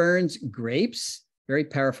 Ferns, grapes, very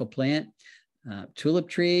powerful plant. Tulip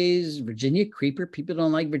trees, Virginia creeper. People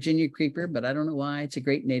don't like Virginia creeper, but I don't know why. It's a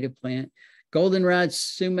great native plant. Goldenrod,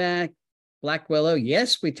 sumac, black willow.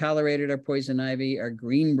 Yes, we tolerated our poison ivy, our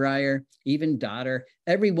greenbrier, even dodder.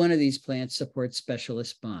 Every one of these plants supports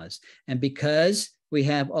specialist moths. And because we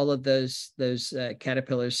have all of those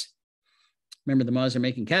caterpillars, remember the moths are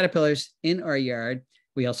making caterpillars in our yard,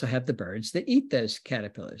 we also have the birds that eat those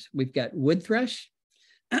caterpillars. We've got wood thrush,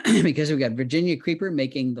 because we've got Virginia creeper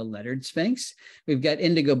making the lettered sphinx. We've got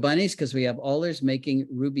indigo bunnies because we have alders making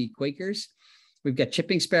ruby quakers. We've got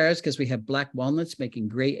chipping sparrows because we have black walnuts making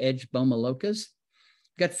gray edge bomolokas.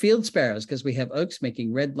 We've got field sparrows because we have oaks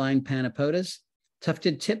making red line panapodas.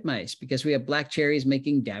 Tufted titmice because we have black cherries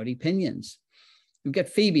making dowdy pinions. We've got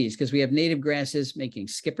phoebes because we have native grasses making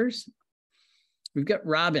skippers. We've got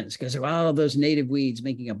robins because of all of those native weeds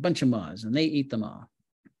making a bunch of moths and they eat them all.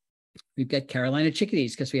 We've got Carolina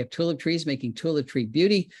chickadees because we have tulip trees making tulip tree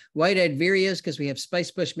beauty. White-eyed vireos because we have spice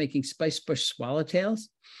bush making spice bush swallowtails.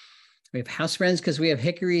 We have house wrens because we have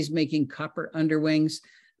hickories making copper underwings.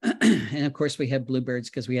 And of course, we have bluebirds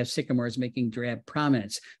because we have sycamores making drab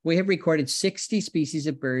prominence. We have recorded 60 species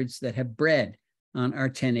of birds that have bred on our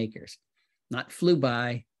 10 acres. Not flew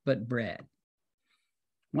by, but bred.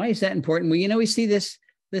 Why is that important? Well, we see this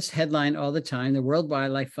headline all the time. The World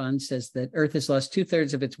Wildlife Fund says that Earth has lost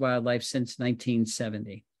 2/3 of its wildlife since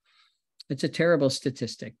 1970. It's a terrible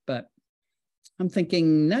statistic, but I'm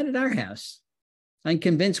thinking, not at our house. I'm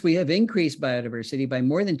convinced we have increased biodiversity by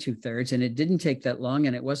more than 2/3, and it didn't take that long,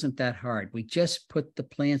 and it wasn't that hard. We just put the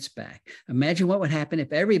plants back. Imagine what would happen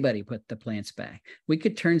if everybody put the plants back. We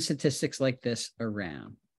could turn statistics like this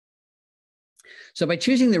around. So by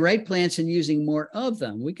choosing the right plants and using more of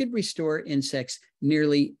them, we could restore insects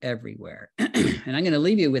nearly everywhere. And I'm going to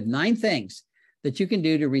leave you with 9 things that you can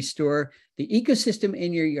do to restore the ecosystem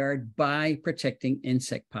in your yard by protecting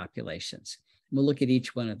insect populations. We'll look at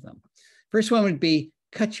each one of them. First one would be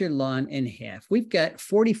cut your lawn in half. We've got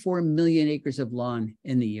 44 million acres of lawn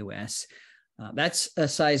in the US. That's a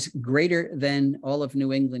size greater than all of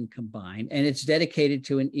New England combined, and it's dedicated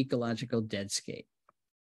to an ecological deadscape.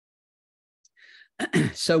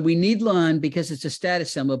 So we need lawn because it's a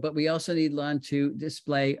status symbol, but we also need lawn to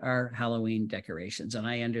display our Halloween decorations, and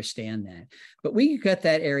I understand that. But we could cut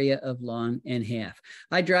that area of lawn in half.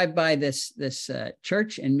 I drive by this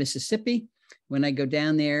church in Mississippi when I go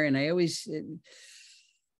down there, and I always, it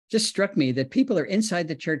just struck me that people are inside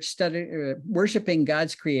the church worshiping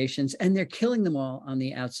God's creations, and they're killing them all on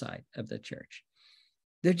the outside of the church.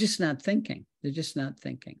 They're just not thinking. They're just not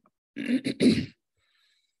thinking.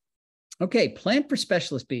 Okay, plant for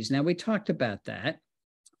specialist bees. Now, we talked about that.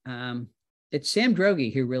 It's Sam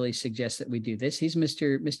Droege who really suggests that we do this. He's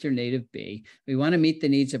Mr. Native Bee. We want to meet the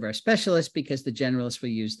needs of our specialists because the generalists will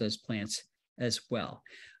use those plants as well.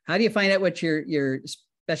 How do you find out what your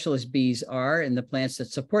specialist bees are and the plants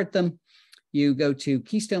that support them? You go to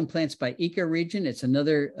Keystone Plants by Ecoregion. It's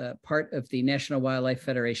another part of the National Wildlife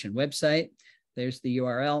Federation website. There's the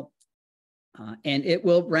URL. And it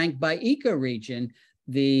will rank by ecoregion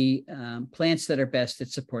the plants that are best at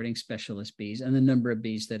supporting specialist bees and the number of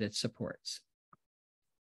bees that it supports.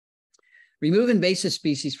 Remove invasive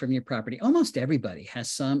species from your property. Almost everybody has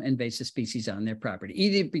some invasive species on their property,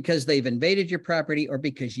 either because they've invaded your property or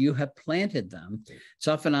because you have planted them. It's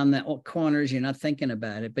often on the corners, you're not thinking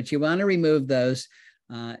about it, but you want to remove those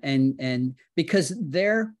and because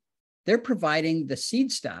they're providing the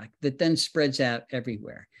seed stock that then spreads out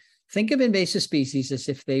everywhere. Think of invasive species as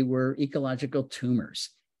if they were ecological tumors.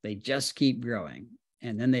 They just keep growing,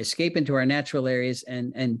 and then they escape into our natural areas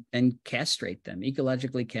and castrate them,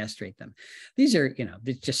 ecologically castrate them. These are,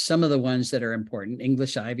 just some of the ones that are important.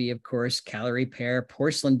 English ivy, of course, Callery pear,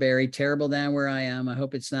 porcelain berry, terrible down where I am. I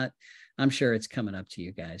hope it's not, I'm sure it's coming up to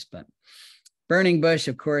you guys, but burning bush,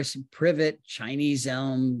 of course, privet, Chinese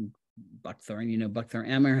elm, buckthorn, buckthorn,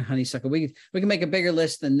 emmer, honeysuckle. We can make a bigger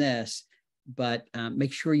list than this, but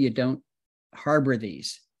make sure you don't harbor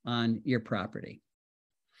these on your property.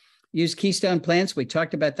 Use keystone plants. We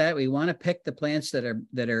talked about that. We want to pick the plants that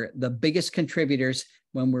are the biggest contributors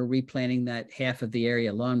when we're replanting that half of the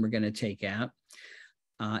area lawn we're going to take out.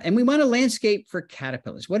 And we want to landscape for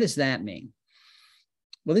caterpillars. What does that mean?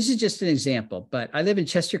 Well, this is just an example, but I live in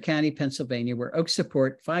Chester County, Pennsylvania, where oaks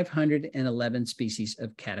support 511 species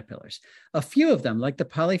of caterpillars. A few of them, like the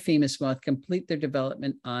polyphemus moth, complete their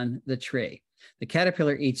development on the tree. The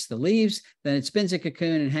caterpillar eats the leaves, then it spins a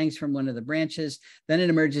cocoon and hangs from one of the branches, then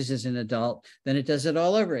it emerges as an adult, then it does it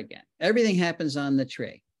all over again. Everything happens on the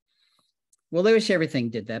tree. Well, I wish everything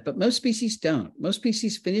did that, but most species don't. Most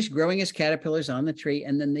species finish growing as caterpillars on the tree,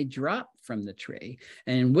 and then they drop from the tree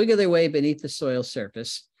and wiggle their way beneath the soil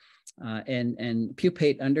surface and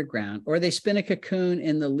pupate underground, or they spin a cocoon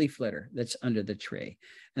in the leaf litter that's under the tree.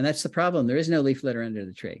 And that's the problem. There is no leaf litter under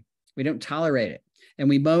the tree. We don't tolerate it. And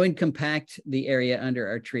we mow and compact the area under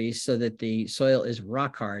our trees so that the soil is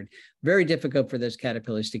rock hard, very difficult for those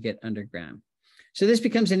caterpillars to get underground. So this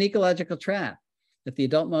becomes an ecological trap. If the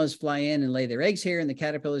adult moths fly in and lay their eggs here and the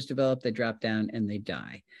caterpillars develop, they drop down and they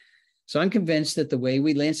die. So I'm convinced that the way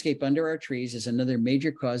we landscape under our trees is another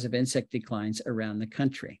major cause of insect declines around the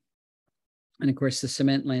country. And of course, the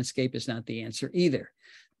cement landscape is not the answer either.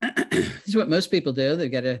 This is what most people do.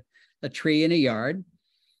 They've got a tree in a yard,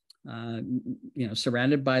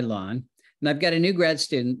 surrounded by lawn. And I've got a new grad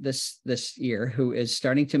student this year who is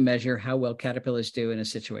starting to measure how well caterpillars do in a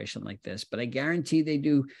situation like this. But I guarantee they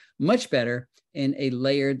do much better in a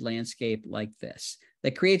layered landscape like this.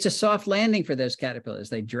 That creates a soft landing for those caterpillars.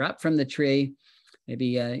 They drop from the tree,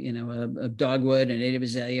 maybe a dogwood, a native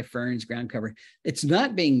azalea, ferns, ground cover. It's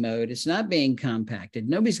not being mowed. It's not being compacted.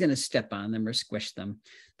 Nobody's going to step on them or squish them.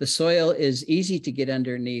 The soil is easy to get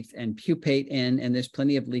underneath and pupate in, and there's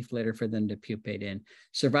plenty of leaf litter for them to pupate in.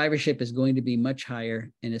 Survivorship is going to be much higher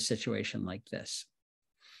in a situation like this.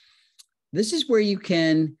 This is where you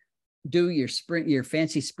can do your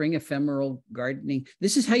fancy spring ephemeral gardening.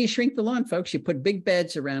 This is how you shrink the lawn, folks. You put big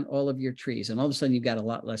beds around all of your trees, and all of a sudden you've got a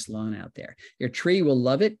lot less lawn out there. Your tree will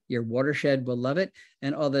love it. Your watershed will love it.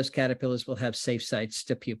 And all those caterpillars will have safe sites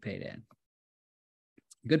to pupate in.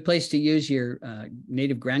 Good place to use your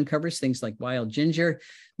native ground covers, things like wild ginger,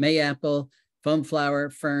 mayapple, foam flower,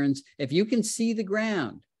 ferns. If you can see the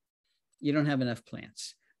ground, you don't have enough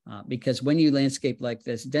plants because when you landscape like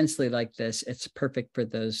this, densely like this, it's perfect for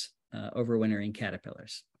those overwintering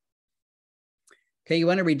caterpillars. Okay, you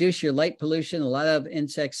want to reduce your light pollution. A lot of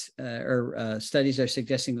insects or studies are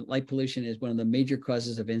suggesting that light pollution is one of the major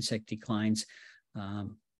causes of insect declines,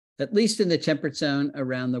 at least in the temperate zone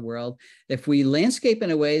around the world. If we landscape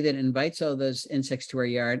in a way that invites all those insects to our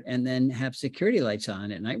yard and then have security lights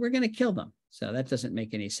on at night, we're going to kill them. So that doesn't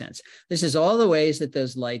make any sense. This is all the ways that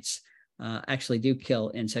those lights actually do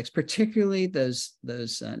kill insects, particularly those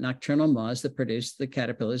nocturnal moths that produce the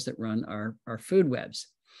caterpillars that run our food webs.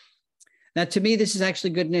 Now, to me, this is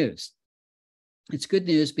actually good news. It's good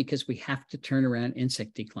news because we have to turn around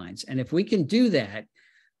insect declines. And if we can do that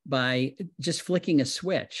by just flicking a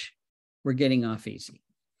switch, we're getting off easy.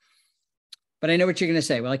 But I know what you're going to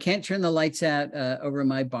say. Well, I can't turn the lights out over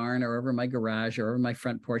my barn or over my garage or over my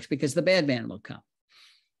front porch because the bad man will come.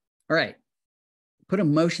 All right. Put a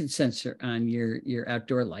motion sensor on your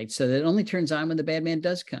outdoor light so that it only turns on when the bad man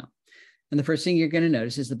does come. And the first thing you're going to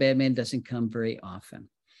notice is the bad man doesn't come very often.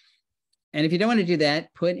 And if you don't want to do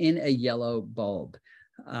that, put in a yellow bulb,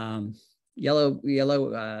 yellow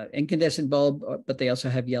incandescent bulb, but they also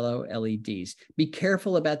have yellow LEDs. Be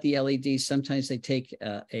careful about the LEDs. Sometimes they take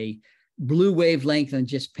a blue wavelength and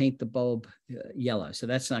just paint the bulb yellow. So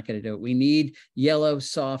that's not going to do it. We need yellow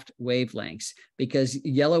soft wavelengths because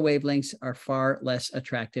yellow wavelengths are far less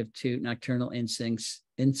attractive to nocturnal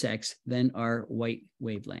insects than our white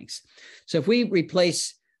wavelengths. So if we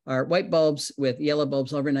replace our white bulbs with yellow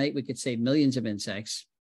bulbs overnight, we could save millions of insects.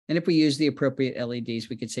 And if we use the appropriate LEDs,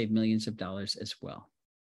 we could save millions of dollars as well.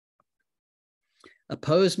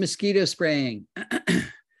 Oppose mosquito spraying.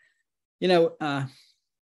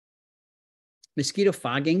 Mosquito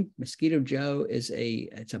fogging, Mosquito Joe it's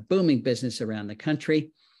a booming business around the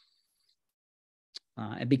country.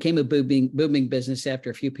 It became a booming business after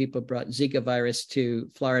a few people brought Zika virus to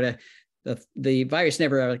Florida. The virus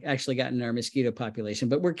never actually got in our mosquito population,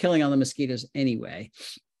 but we're killing all the mosquitoes anyway.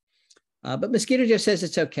 But Mosquito Joe says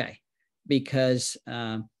it's okay because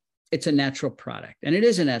it's a natural product, and it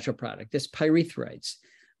is a natural product. It's pyrethroids,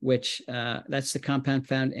 which that's the compound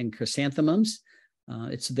found in chrysanthemums.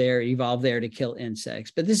 It's evolved there to kill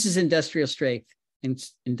insects, but this is industrial strength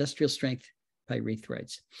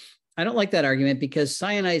pyrethroids. I don't like that argument because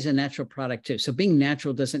cyanide is a natural product too. So being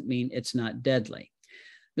natural doesn't mean it's not deadly.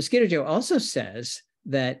 Mosquito Joe also says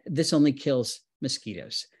that this only kills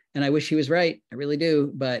mosquitoes. And I wish he was right. I really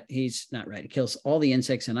do, but he's not right. It kills all the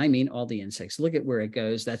insects, and I mean all the insects. Look at where it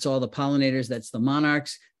goes. That's all the pollinators. That's the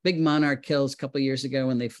monarchs. Big monarch kills a couple of years ago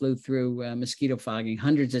when they flew through mosquito fogging,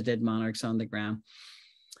 hundreds of dead monarchs on the ground.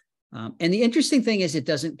 And the interesting thing is it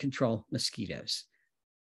doesn't control mosquitoes.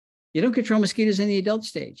 You don't control mosquitoes in the adult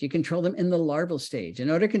stage. You control them in the larval stage. In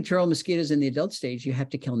order to control mosquitoes in the adult stage, you have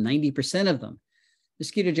to kill 90% of them.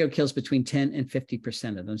 Mosquito Joe kills between 10 and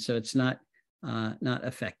 50% of them, so it's not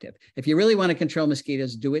effective. If you really want to control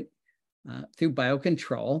mosquitoes, do it through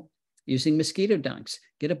biocontrol using mosquito dunks.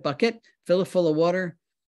 Get a bucket, fill it full of water,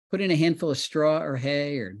 put in a handful of straw or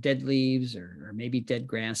hay or dead leaves or maybe dead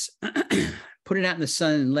grass, put it out in the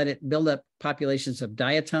sun and let it build up populations of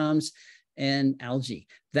diatoms and algae.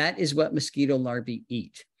 That is what mosquito larvae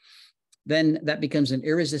eat. Then that becomes an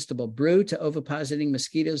irresistible brew to ovipositing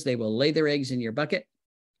mosquitoes. They will lay their eggs in your bucket.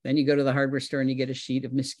 Then you go to the hardware store and you get a sheet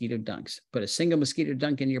of mosquito dunks. Put a single mosquito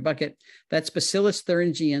dunk in your bucket. That's Bacillus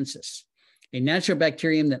thuringiensis, a natural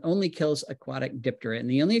bacterium that only kills aquatic diptera. And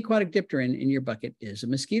the only aquatic diptera in your bucket is a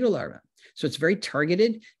mosquito larva. So it's very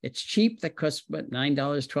targeted. It's cheap. That costs, what, $9,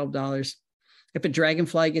 $12. If a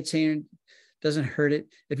dragonfly gets in, it doesn't hurt it.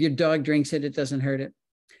 If your dog drinks it, it doesn't hurt it.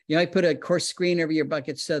 You know, I put a coarse screen over your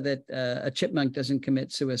bucket so that a chipmunk doesn't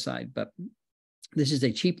commit suicide. But this is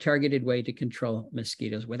a cheap, targeted way to control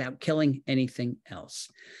mosquitoes without killing anything else.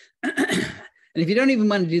 And if you don't even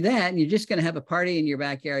want to do that, and you're just going to have a party in your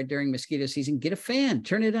backyard during mosquito season, get a fan,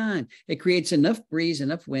 turn it on. It creates enough breeze,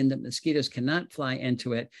 enough wind that mosquitoes cannot fly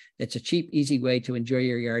into it. It's a cheap, easy way to enjoy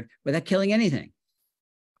your yard without killing anything.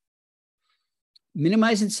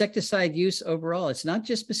 Minimize insecticide use overall. It's not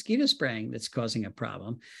just mosquito spraying that's causing a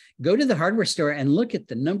problem. Go to the hardware store and look at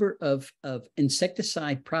the number of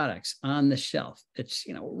insecticide products on the shelf. It's,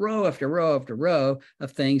 you know, row after row after row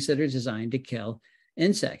of things that are designed to kill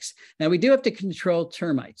insects. Now, we do have to control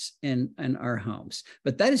termites in our homes,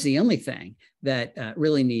 but that is the only thing that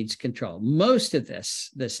really needs control. Most of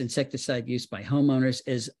this insecticide use by homeowners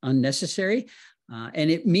is unnecessary.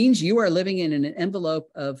 And it means you are living in an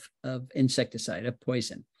envelope of insecticide, of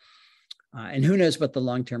poison. And who knows what the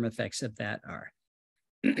long-term effects of that are.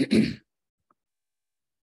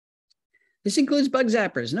 This includes bug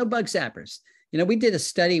zappers, no bug zappers. You know, we did a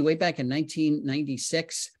study way back in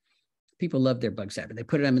 1996. People love their bug zapper. They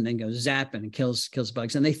put it on and then go zap and it kills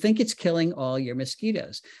bugs. And they think it's killing all your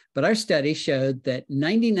mosquitoes. But our study showed that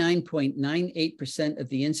 99.98% of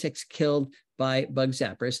the insects killed by bug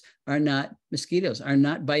zappers are not mosquitoes, are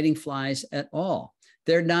not biting flies at all.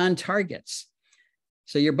 They're non-targets.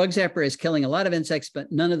 So your bug zapper is killing a lot of insects,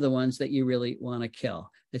 but none of the ones that you really want to kill.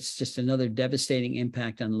 It's just another devastating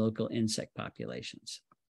impact on local insect populations.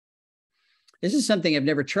 This is something I've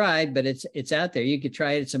never tried, but it's out there. You could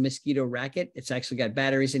try it. It's a mosquito racket. It's actually got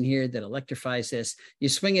batteries in here that electrifies this. You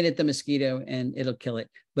swing it at the mosquito and it'll kill it,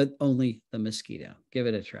 but only the mosquito. Give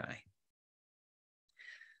it a try.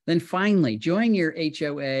 Then finally, join your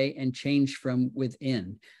HOA and change from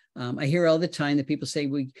within. I hear all the time that people say,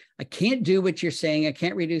 I can't do what you're saying. I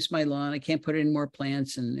can't reduce my lawn. I can't put in more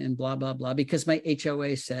plants and blah, blah, blah, because my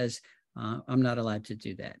HOA says I'm not allowed to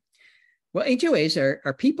do that. Well, HOAs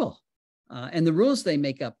are people. And the rules they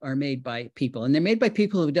make up are made by people. And they're made by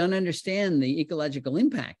people who don't understand the ecological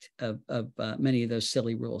impact of many of those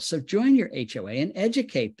silly rules. So join your HOA and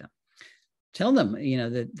educate them. Tell them, you know,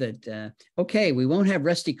 that okay, we won't have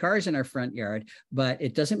rusty cars in our front yard, but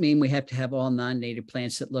it doesn't mean we have to have all non-native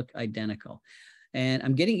plants that look identical. And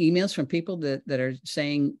I'm getting emails from people that are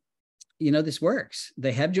saying, you know, this works.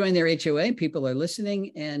 They have joined their HOA, people are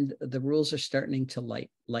listening, and the rules are starting to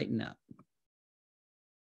lighten up.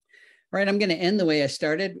 All right, I'm going to end the way I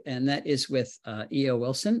started, and that is with E.O.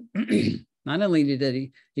 Wilson. Not only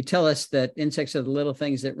did he tell us that insects are the little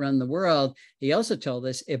things that run the world, he also told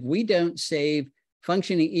us if we don't save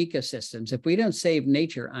functioning ecosystems, if we don't save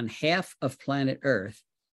nature on half of planet Earth,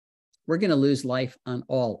 we're going to lose life on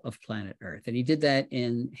all of planet Earth. And he did that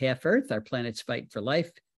in Half Earth, Our Planet's Fight for Life,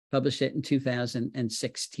 published it in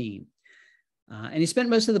 2016. And he spent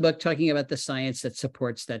most of the book talking about the science that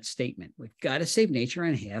supports that statement. We've got to save nature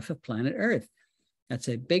on half of planet Earth. That's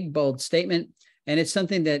a big, bold statement. And it's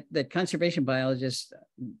something that conservation biologists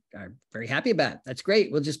are very happy about. That's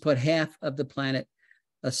great. We'll just put half of the planet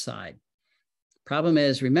aside. Problem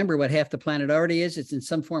is, remember what half the planet already is. It's in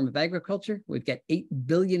some form of agriculture. We've got 8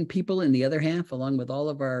 billion people in the other half, along with all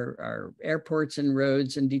of our airports and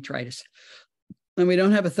roads and detritus. And we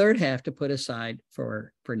don't have a third half to put aside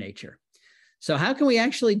for nature. So how can we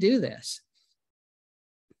actually do this?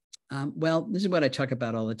 Well, this is what I talk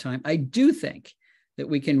about all the time. I do think that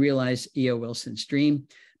we can realize E.O. Wilson's dream,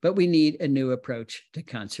 but we need a new approach to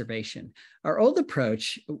conservation. Our old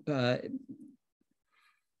approach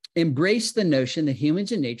embraced the notion that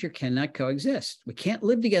humans and nature cannot coexist. We can't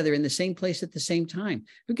live together in the same place at the same time.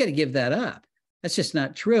 We've got to give that up. That's just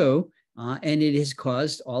not true. And it has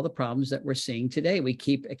caused all the problems that we're seeing today. We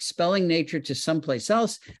keep expelling nature to someplace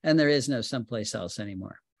else, and there is no someplace else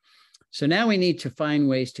anymore. So now we need to find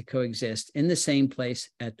ways to coexist in the same place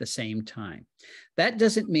at the same time. That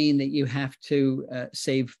doesn't mean that you have to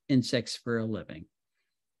save insects for a living,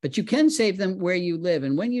 but you can save them where you live.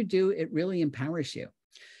 And when you do, it really empowers you.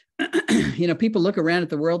 You know, people look around at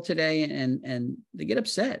the world today and they get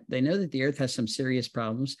upset. They know that the earth has some serious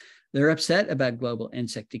problems. They're upset about global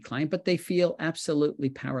insect decline, but they feel absolutely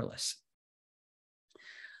powerless.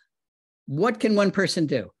 What can one person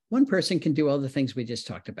do? One person can do all the things we just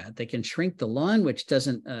talked about. They can shrink the lawn, which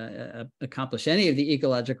doesn't accomplish any of the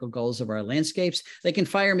ecological goals of our landscapes. They can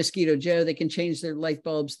fire Mosquito Joe. They can change their light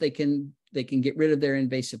bulbs. They can get rid of their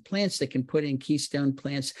invasive plants. They can put in keystone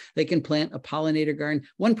plants. They can plant a pollinator garden.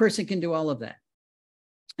 One person can do all of that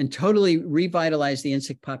and totally revitalize the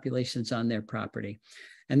insect populations on their property,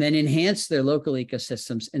 and then enhance their local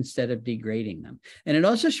ecosystems instead of degrading them. And it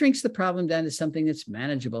also shrinks the problem down to something that's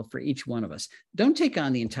manageable for each one of us. Don't take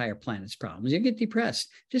on the entire planet's problems. You get depressed.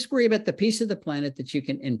 Just worry about the piece of the planet that you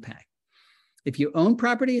can impact. If you own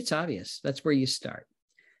property, it's obvious. That's where you start.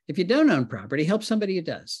 If you don't own property, help somebody who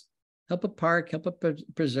does. Help a park, help a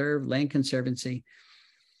preserve, land conservancy.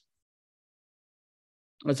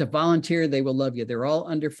 As a volunteer, they will love you. They're all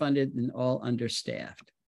underfunded and all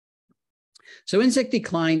understaffed. So insect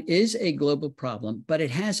decline is a global problem, but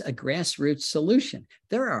it has a grassroots solution.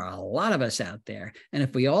 There are a lot of us out there. And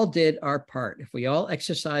if we all did our part, if we all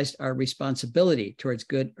exercised our responsibility towards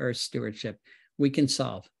good earth stewardship, we can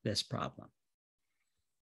solve this problem.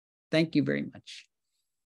 Thank you very much.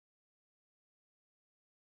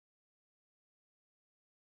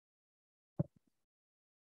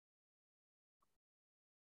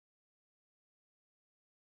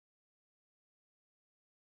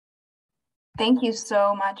 Thank you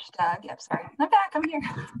so much, Doug. Yep, sorry. I'm back. I'm here.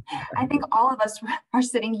 I think all of us are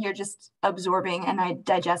sitting here just absorbing and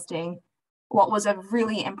digesting what was a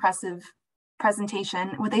really impressive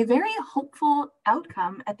presentation with a very hopeful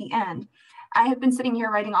outcome at the end. I have been sitting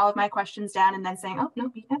here writing all of my questions down and then saying, oh,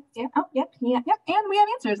 no, yeah, oh, yep, and we have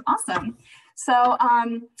answers. Awesome. So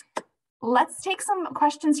let's take some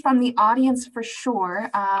questions from the audience for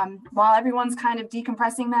sure. While everyone's kind of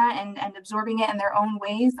decompressing that and absorbing it in their own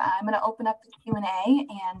ways, I'm going to open up the Q&A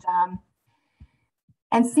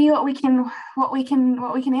and see what we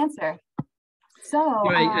can answer. So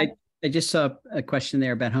I just saw a question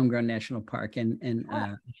there about Homegrown National Park, and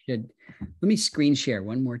let me screen share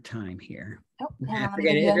one more time here. Oh,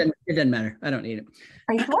 it doesn't matter. I don't need it.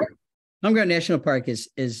 Are you sure? Homegrown National Park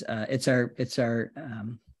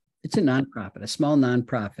it's a nonprofit, a small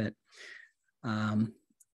nonprofit.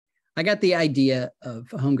 I got the idea of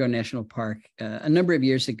Homegrown National Park a number of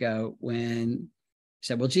years ago when I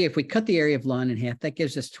said, well, gee, if we cut the area of lawn in half, that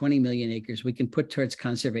gives us 20 million acres we can put towards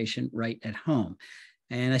conservation right at home.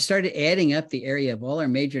 And I started adding up the area of all our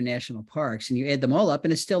major national parks, and you add them all up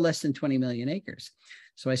and it's still less than 20 million acres.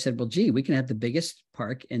 So I said, well, gee, we can have the biggest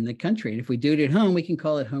park in the country. And if we do it at home, we can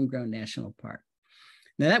call it Homegrown National Park.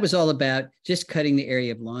 Now, that was all about just cutting the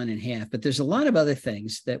area of lawn in half, but there's a lot of other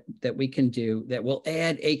things that we can do that will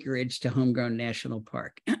add acreage to Homegrown National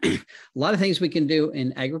Park. A lot of things we can do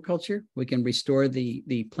in agriculture. We can restore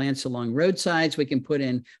the plants along roadsides. We can put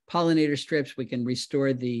in pollinator strips. We can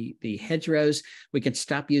restore the hedgerows. We can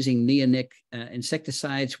stop using neonic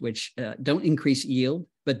insecticides, which don't increase yield,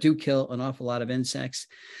 but do kill an awful lot of insects.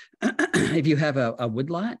 If you have a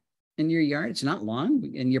woodlot in your yard, it's not long,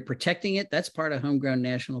 and you're protecting it, that's part of Homegrown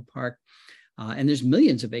National Park. And there's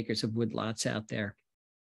millions of acres of woodlots out there,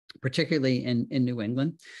 particularly in New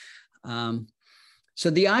England. So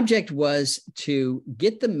the object was to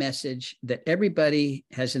get the message that everybody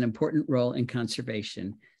has an important role in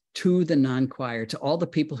conservation to the non-choir, to all the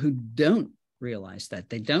people who don't realize that.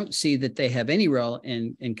 They don't see that they have any role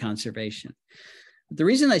in conservation. The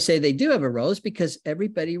reason I say they do have a role is because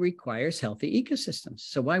everybody requires healthy ecosystems.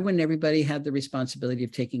 So why wouldn't everybody have the responsibility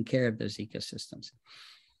of taking care of those ecosystems?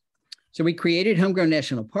 So we created Homegrown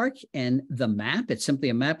National Park, and the map, it's simply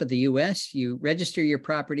a map of the US. You register your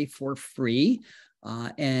property for free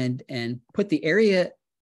and put the area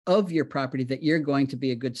of your property that you're going to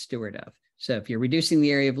be a good steward of. So if you're reducing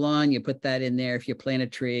the area of lawn, you put that in there. If you plant a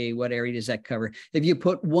tree, what area does that cover? If you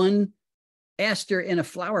put one aster in a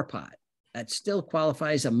flower pot, that still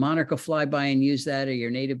qualifies. A monarch will fly by and use that, or your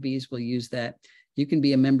native bees will use that. You can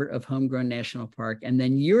be a member of Homegrown National Park, and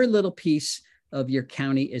then your little piece of your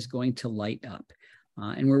county is going to light up.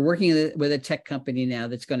 And we're working with a tech company now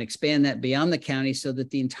that's going to expand that beyond the county so that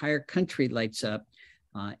the entire country lights up.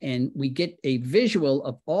 And we get a visual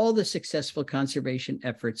of all the successful conservation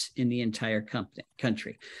efforts in the entire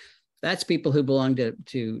country. That's people who belong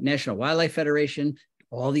to National Wildlife Federation,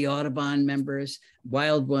 all the Audubon members,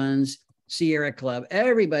 Wild Ones, Sierra Club,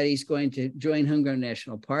 everybody's going to join Homegrown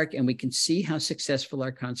National Park, and we can see how successful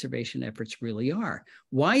our conservation efforts really are.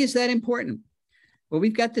 Why is that important? Well,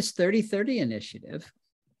 we've got this 30-30 initiative.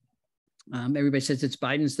 Everybody says it's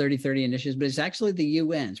Biden's 30-30 initiative, but it's actually the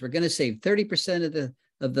UN's. We're going to save 30%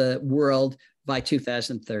 of the world by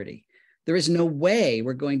 2030. There is no way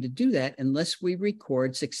we're going to do that unless we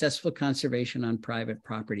record successful conservation on private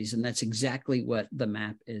properties, and that's exactly what the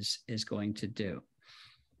map is going to do.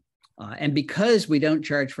 And because we don't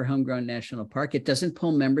charge for Homegrown National Park, it doesn't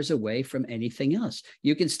pull members away from anything else.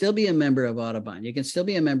 You can still be a member of Audubon. You can still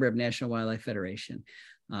be a member of National Wildlife Federation.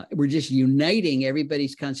 We're just uniting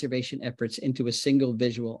everybody's conservation efforts into a single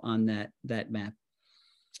visual on that map.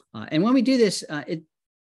 And when we do this,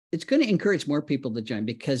 it's going to encourage more people to join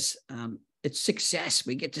because it's success.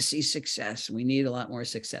 We get to see success. We need a lot more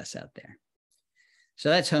success out there. So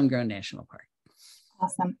that's Homegrown National Park.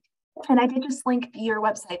 Awesome. And I did just link your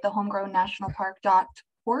website, the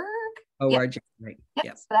homegrownnationalpark.org. Yep. Right.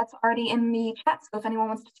 Yep. So that's already in the chat. So if anyone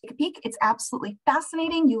wants to take a peek, it's absolutely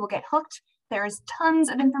fascinating. You will get hooked. There's tons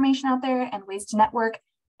of information out there and ways to network.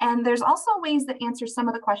 And there's also ways that answer some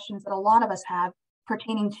of the questions that a lot of us have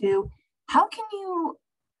pertaining to how can you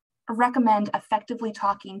recommend effectively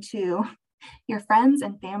talking to your friends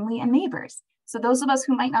and family and neighbors. So those of us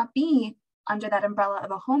who might not be under that umbrella of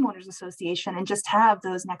a homeowners association and just have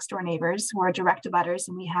those next door neighbors who are direct abutters,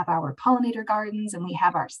 and we have our pollinator gardens and we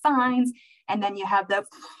have our signs, and then you have the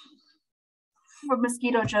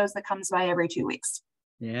mosquito joes that comes by every 2 weeks.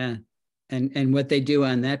 Yeah. And what they do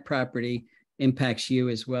on that property impacts you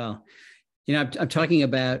as well. You know, I'm talking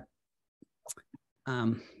about,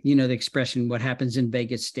 you know, the expression, what happens in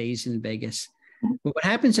Vegas stays in Vegas. But what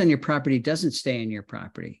happens on your property doesn't stay on your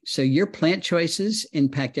property. So your plant choices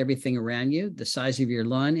impact everything around you. The size of your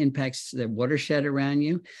lawn impacts the watershed around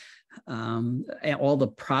you. And all the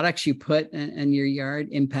products you put in your yard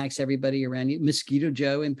impacts everybody around you. Mosquito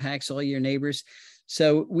Joe impacts all your neighbors.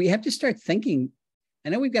 So we have to start thinking. I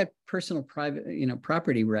know we've got personal private,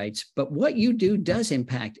 property rights, but what you do does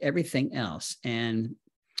impact everything else. And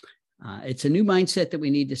it's a new mindset that we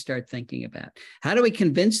need to start thinking about. How do we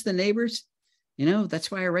convince the neighbors? That's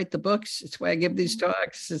why I write the books. It's why I give these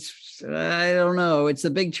talks. I don't know. It's a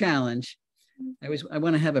big challenge. I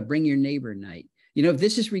want to have a bring your neighbor night. If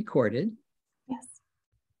this is recorded, yes,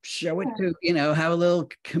 show it to, have a little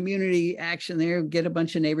community action there, get a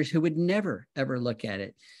bunch of neighbors who would never, ever look at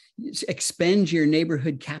it. Expend your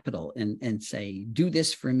neighborhood capital and say, do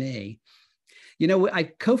this for me. I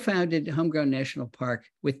co-founded Homegrown National Park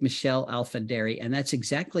with Michelle Alfanderi, and that's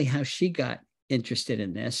exactly how she got interested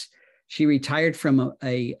in this. She retired from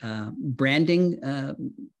a branding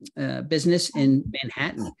business in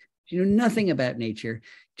Manhattan. She knew nothing about nature,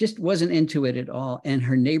 just wasn't into it at all. And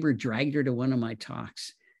her neighbor dragged her to one of my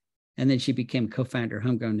talks. And then she became co-founder of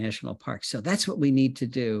Homegrown National Park. So that's what we need to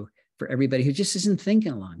do for everybody who just isn't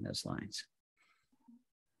thinking along those lines.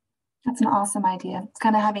 That's an awesome idea. It's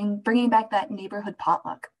kind of bringing back that neighborhood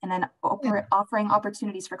potluck and then offering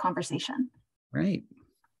opportunities for conversation. Right.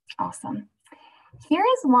 Awesome. Here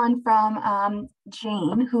is one from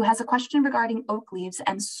Jane, who has a question regarding oak leaves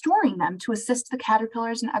and storing them to assist the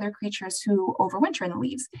caterpillars and other creatures who overwinter in the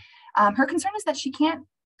leaves. Her concern is that she can't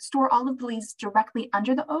store all of the leaves directly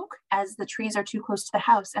under the oak as the trees are too close to the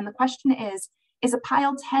house. And the question is a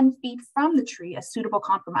pile 10 feet from the tree a suitable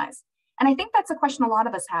compromise? And I think that's a question a lot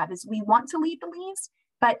of us have, is we want to leave the leaves,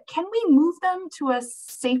 but can we move them to a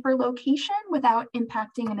safer location without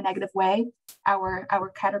impacting in a negative way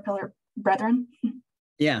our caterpillar brethren?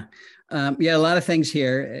 Yeah. A lot of things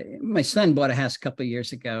here. My son bought a house a couple of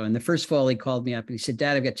years ago, and the first fall he called me up and he said,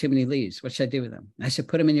 Dad, I've got too many leaves. What should I do with them? I said,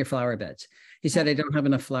 put them in your flower beds. He said, I don't have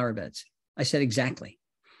enough flower beds. I said, exactly.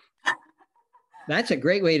 That's a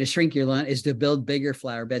great way to shrink your lawn, is to build bigger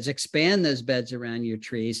flower beds, expand those beds around your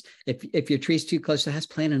trees. If your tree's too close to the house,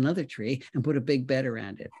 plant another tree and put a big bed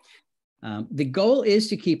around it. The goal is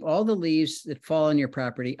to keep all the leaves that fall on your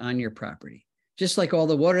property. Just like all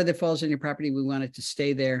the water that falls on your property, we want it to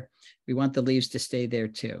stay there. We want the leaves to stay there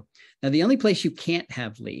too. Now, the only place you can't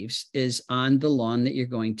have leaves is on the lawn that you're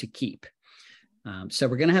going to keep. So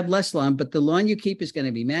we're going to have less lawn, but the lawn you keep is going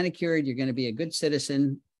to be manicured. You're going to be a good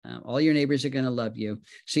citizen. All your neighbors are going to love you.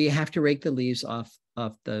 So you have to rake the leaves off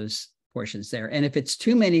those portions there. And if it's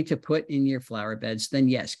too many to put in your flower beds, then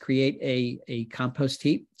yes, create a compost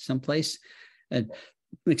heap someplace.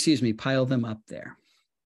 Pile them up there.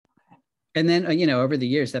 And then, over the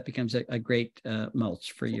years, that becomes a great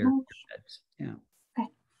mulch for your beds. Yeah. Okay,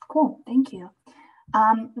 cool. Thank you.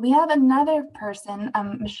 We have another person,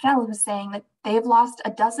 Michelle, who's saying that they've lost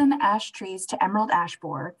a dozen ash trees to emerald ash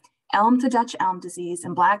borer, elm to Dutch elm disease,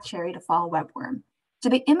 and black cherry to fall webworm. Do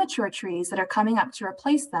the immature trees that are coming up to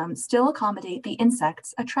replace them still accommodate the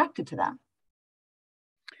insects attracted to them?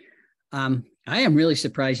 I am really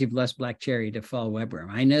surprised you've lost black cherry to fall webworm.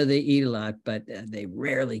 I know they eat a lot, but they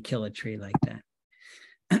rarely kill a tree like that.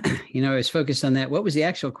 I was focused on that. What was the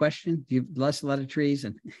actual question? You've lost a lot of trees,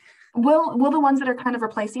 and will the ones that are kind of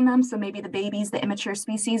replacing them, so maybe the babies, the immature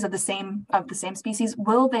species of the same species,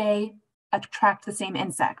 will they attract the same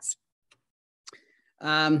insects?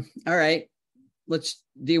 All right. Let's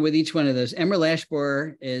deal with each one of those. Emerald ash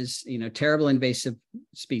borer is, terrible invasive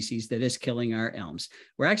species that is killing our elms.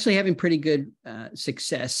 We're actually having pretty good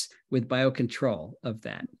success with biocontrol of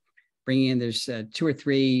that. There's 2 or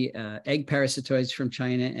 3 egg parasitoids from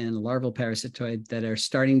China and a larval parasitoid that are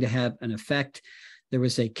starting to have an effect. There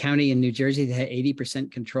was a county in New Jersey that had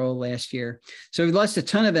 80% control last year. So we've lost a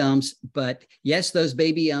ton of elms, but yes, those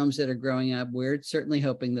baby elms that are growing up, we're certainly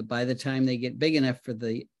hoping that by the time they get big enough for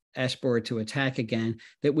the ash borer to attack again,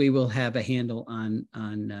 that we will have a handle on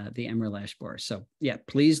the emerald ash borer. So yeah,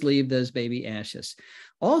 please leave those baby ashes.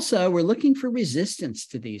 Also, we're looking for resistance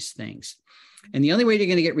to these things. And the only way you're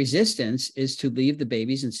going to get resistance is to leave the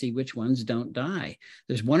babies and see which ones don't die.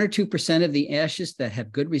 There's 1 or 2% of the ashes that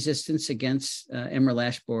have good resistance against emerald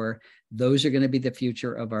ash borer. Those are going to be the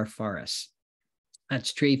future of our forests.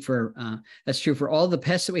 That's true for all the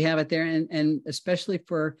pests that we have out there, and especially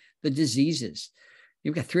for the diseases.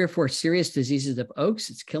 You've got 3 or 4 serious diseases of oaks.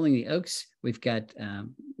 It's killing the oaks. We've got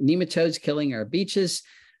nematodes killing our beeches.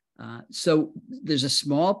 So there's a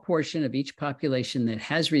small portion of each population that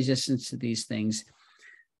has resistance to these things.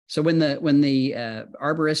 So when the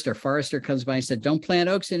arborist or forester comes by and said, don't plant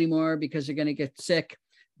oaks anymore because they're going to get sick,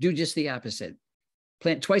 do just the opposite.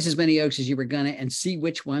 plant twice as many oaks as you were gonna and see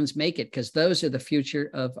which ones make it, because those are the future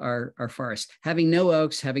of our forest. Having no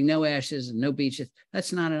oaks, having no ashes and no beeches,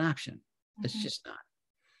 that's not an option. It's just not.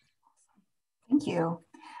 Thank you.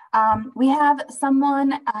 We have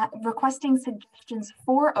someone requesting suggestions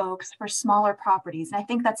for oaks for smaller properties. And I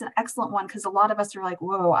think that's an excellent one, because a lot of us are like,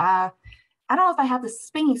 whoa, I don't know if I have the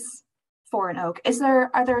space for an oak.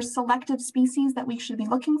 Are there selective species that we should be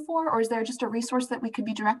looking for, or is there just a resource that we could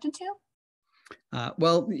be directed to?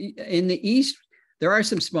 Well, in the East, there are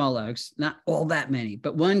some small oaks, not all that many,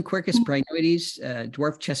 but one, Quercus praenoides,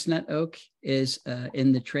 dwarf chestnut oak, is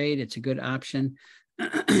in the trade. It's a good option.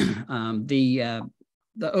 The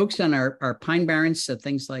oaks on our pine barrens, so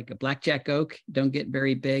things like a blackjack oak, don't get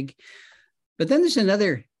very big. But then there's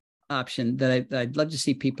another option that I'd love to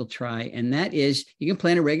see people try, and that is you can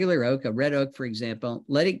plant a regular oak, a red oak, for example,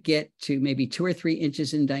 let it get to maybe 2 or 3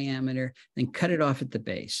 inches in diameter, then cut it off at the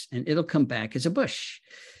base, and it'll come back as a bush.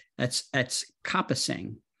 That's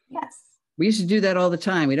coppicing. Yes. We used to do that all the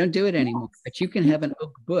time. We don't do it anymore, but you can have an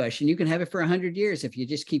oak bush, and you can have it for 100 years if you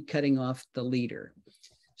just keep cutting off the leader.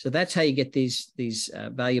 So that's how you get these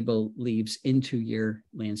valuable leaves into your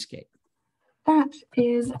landscape. That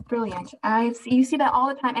is brilliant. You see that all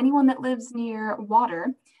the time. Anyone that lives near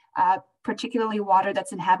water, particularly water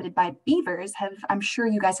that's inhabited by beavers, I'm sure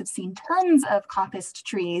you guys have seen tons of coppiced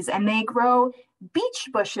trees, and they grow beech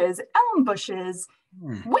bushes, elm bushes,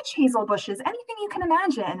 witch hazel bushes, anything you can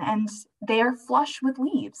imagine, and they are flush with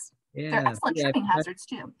leaves. Yeah, they're excellent tripping hazards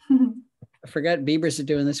too. I forgot beavers are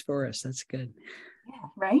doing this for us. That's good. Yeah,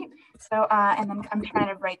 right. So, and then I'm trying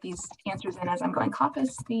to write these answers in as I'm going.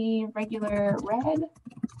 Coppice, the regular red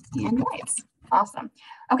and whites. Awesome.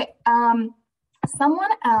 Okay.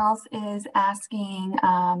 Someone else is asking,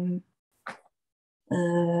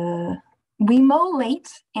 we mow late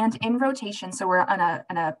and in rotation. So we're on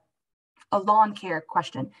a lawn care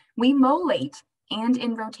question. We mow late and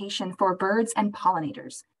in rotation for birds and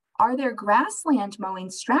pollinators. Are there grassland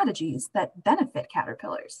mowing strategies that benefit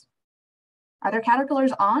caterpillars? Are there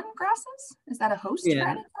caterpillars on grasses? Is that a host for any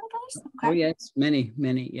caterpillars? Okay. Oh yes, many.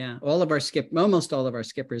 Yeah, almost all of our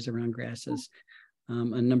skippers are on grasses.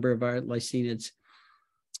 A number of our lycaenids.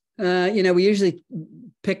 We usually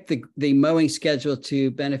pick the mowing schedule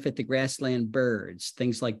to benefit the grassland birds,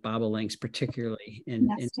 things like bobolinks, particularly in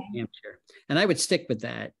New Hampshire. And I would stick with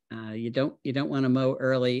that. You don't want to mow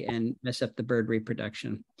early and mess up the bird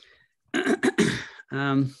reproduction.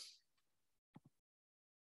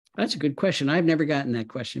 That's a good question. I've never gotten that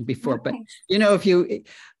question before, but if you,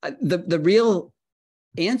 the real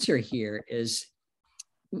answer here is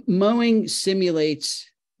mowing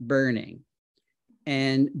simulates burning,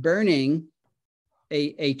 and burning,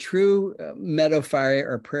 a true meadow fire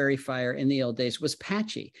or prairie fire in the old days was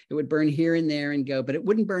patchy. It would burn here and there and go, but it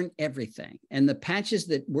wouldn't burn everything. And the patches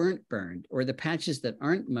that weren't burned, or the patches that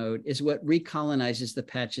aren't mowed, is what recolonizes the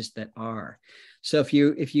patches that are. So if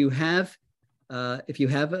you have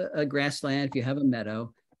a grassland, if you have a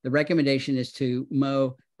meadow, the recommendation is to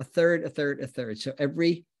mow a third. So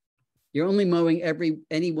you're only mowing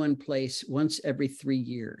any one place once every 3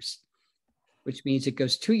 years, which means it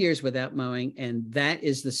goes 2 years without mowing. And that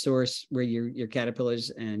is the source where your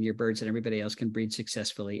caterpillars and your birds and everybody else can breed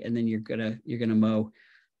successfully. And then you're gonna mow,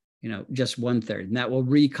 just 1/3, and that will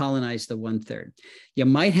recolonize the 1/3. You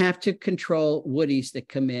might have to control woodies that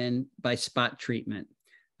come in by spot treatment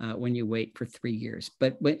when you wait for 3 years.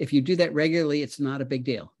 But if you do that regularly, it's not a big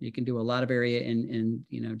deal. You can do a lot of area in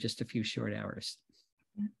just a few short hours.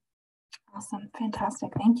 Awesome. Fantastic.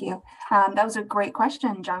 Thank you. That was a great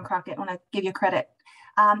question, John Crockett. I want to give you credit.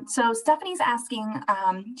 So Stephanie's asking,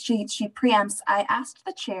 she preempts, I asked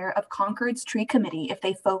the chair of Concord's tree committee if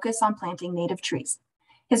they focus on planting native trees.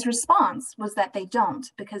 His response was that they don't,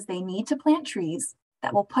 because they need to plant trees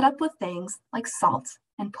that will put up with things like salt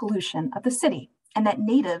and pollution of the city, and that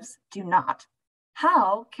natives do not.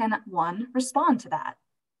 How can one respond to that?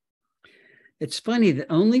 It's funny that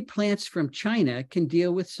only plants from China can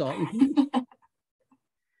deal with salt and pollution.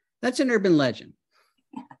 That's an urban legend.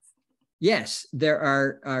 Yes, there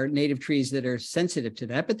are native trees that are sensitive to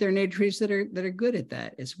that, but there are native trees that are good at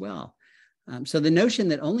that as well. So the notion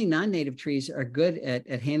that only non-native trees are good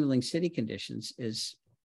at handling city conditions is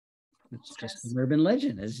just an urban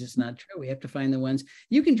legend. It's just not true. We have to find the ones.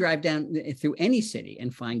 You can drive down through any city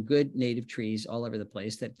and find good native trees all over the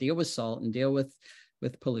place that deal with salt and deal with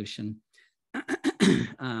pollution.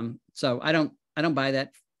 So I don't buy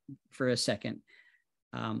that for a second.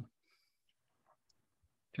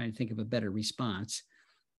 Trying to think of a better response.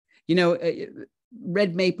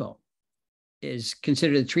 Red maple. is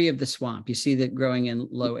considered the tree of the swamp. You see that growing in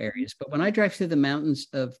low areas. But when I drive through the mountains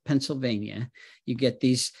of Pennsylvania, you get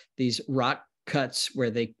these rock cuts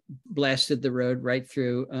where they blasted the road right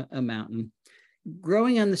through a mountain.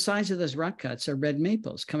 Growing on the sides of those rock cuts are red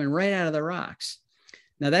maples coming right out of the rocks.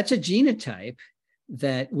 Now that's a genotype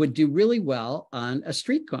that would do really well on a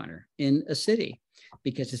street corner in a city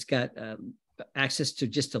because it's got access to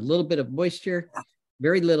just a little bit of moisture,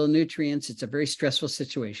 very little nutrients. It's a very stressful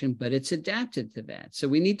situation, but it's adapted to that. So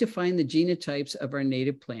we need to find the genotypes of our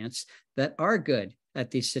native plants that are good at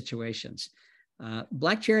these situations.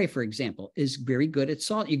 Black cherry, for example, is very good at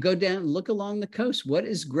salt. You go down and look along the coast. What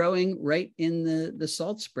is growing right in the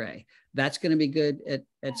salt spray? That's going to be good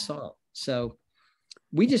at salt. So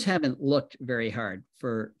we just haven't looked very hard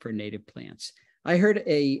for native plants. I heard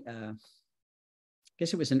I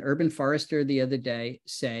guess it was an urban forester the other day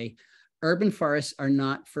say, urban forests are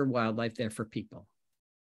not for wildlife, they're for people.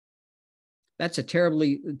 That's a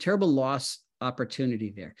terrible loss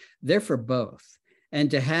opportunity there. They're for both. And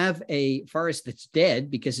to have a forest that's dead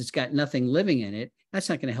because it's got nothing living in it, that's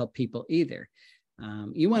not going to help people either.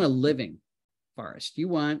 You want a living forest. You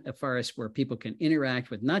want a forest where people can interact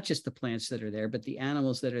with not just the plants that are there, but the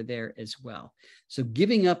animals that are there as well. So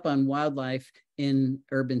giving up on wildlife in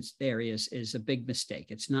urban areas is a big mistake.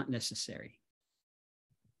 It's not necessary.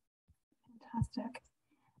 Fantastic.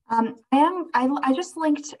 I just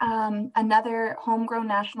linked another homegrown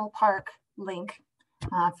national park link,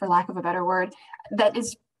 for lack of a better word,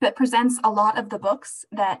 that presents a lot of the books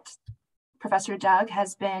that Professor Doug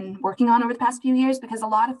has been working on over the past few years, because a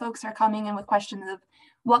lot of folks are coming in with questions of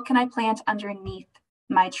what can I plant underneath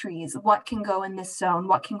my trees? What can go in this zone?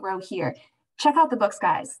 What can grow here? Check out the books,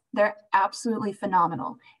 guys. They're absolutely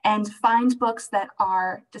phenomenal. And find books that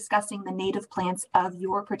are discussing the native plants of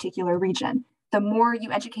your particular region. The more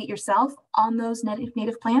you educate yourself on those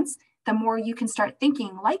native plants, the more you can start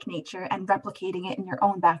thinking like nature and replicating it in your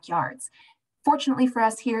own backyards. Fortunately for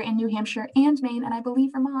us here in New Hampshire and Maine, and I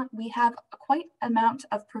believe Vermont, we have quite an amount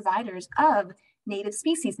of providers of native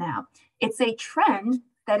species now. It's a trend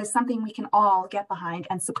that is something we can all get behind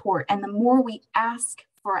and support. And the more we ask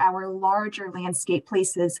for our larger landscape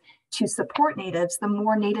places to support natives, the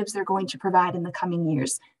more natives they're going to provide in the coming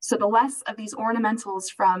years. So the less of these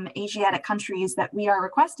ornamentals from Asiatic countries that we are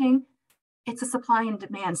requesting, it's a supply and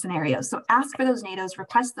demand scenario. So ask for those natives,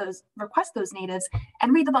 request those natives,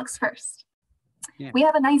 and read the books first. Yeah. We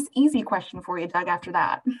have a nice, easy question for you, Doug, after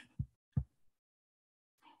that.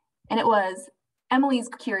 And it was, Emily's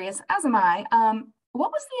curious, as am I,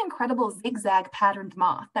 what was the incredible zigzag patterned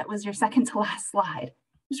moth that was your second to last slide?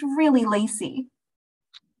 It was really lacy.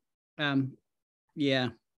 Yeah.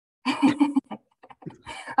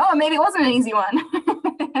 Oh, maybe it wasn't an easy one.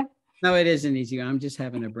 No, it is an easy one. I'm just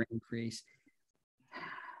having a brain freeze.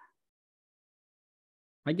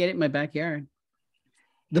 I get it in my backyard.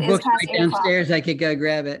 The book's right downstairs. I could go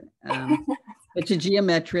grab it. It's a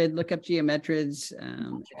geometrid. Look up geometrids.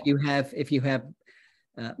 If you have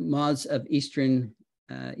moths of eastern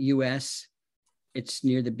U.S., it's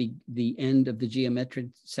near the end of the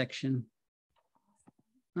geometrid section.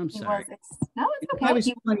 I'm sorry. No, it's okay. I was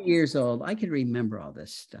 20 years old. I could remember all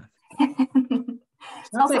this stuff.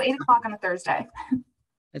 It's also 8 o'clock on a Thursday.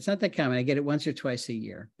 It's not that common. I get it once or twice a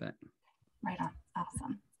year, but. Right on.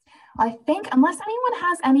 Awesome. I think unless anyone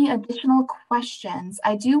has any additional questions,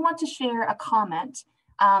 I do want to share a comment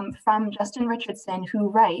from Justin Richardson, who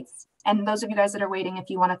writes, and those of you guys that are waiting, if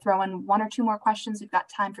you want to throw in one or two more questions, we've got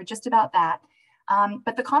time for just about that.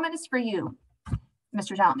 But the comment is for you,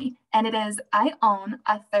 Mr. Tallamy, and it is, I own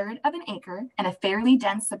 1/3 of an acre in a fairly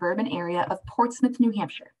dense suburban area of Portsmouth, New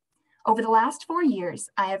Hampshire. Over the last 4 years,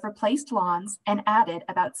 I have replaced lawns and added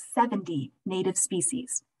about 70 native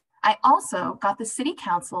species. I also got the city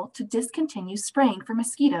council to discontinue spraying for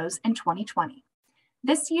mosquitoes in 2020.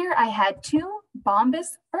 This year, I had 2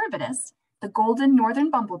 Bombus fervidus, the golden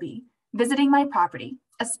northern bumblebee, visiting my property,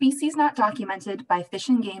 a species not documented by Fish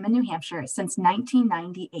and Game in New Hampshire since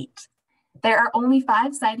 1998. There are only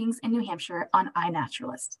 5 sightings in New Hampshire on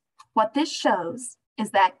iNaturalist. What this shows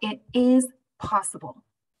is that it is possible,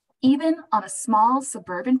 even on a small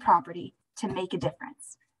suburban property, to make a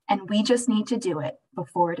difference. And we just need to do it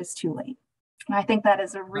before it is too late. And I think that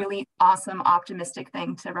is a really awesome, optimistic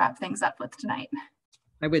thing to wrap things up with tonight.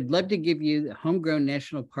 I would love to give you the Homegrown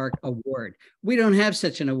National Park Award. We don't have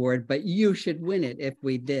such an award, but you should win it if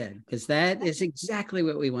we did, because that is exactly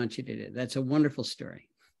what we want you to do. That's a wonderful story.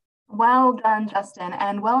 Well done, Justin,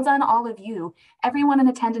 and well done, all of you. Everyone in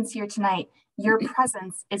attendance here tonight, your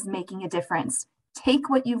presence is making a difference. Take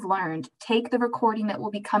what you've learned, take the recording that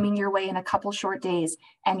will be coming your way in a couple short days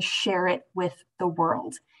and share it with the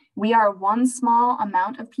world. We are one small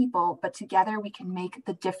amount of people, but together we can make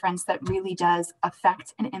the difference that really does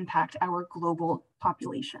affect and impact our global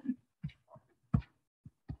population.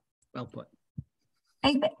 Well put.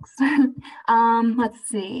 Hey, thanks. Let's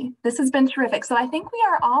see. This has been terrific. So I think we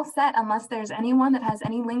are all set unless there's anyone that has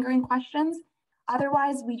any lingering questions.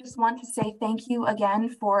 Otherwise, we just want to say thank you again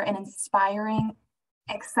for an inspiring,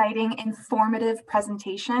 exciting, informative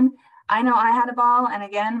presentation. I know I had a ball, and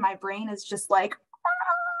again, my brain is just like,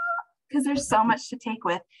 because there's so much to take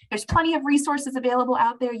with. There's plenty of resources available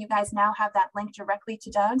out there. You guys now have that link directly to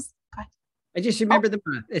Doug's. I just remember the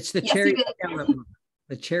moth. It's the cherry scallop moth.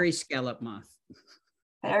 The cherry scallop moth.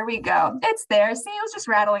 There we go. It's there. See, it was just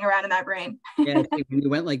rattling around in that brain. Yeah, when you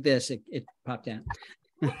went like this, it popped out.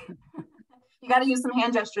 You got to use some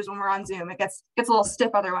hand gestures when we're on Zoom. It gets a little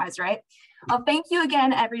stiff otherwise, right? Well, thank you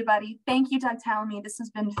again, everybody. Thank you, Doug Tallamy. This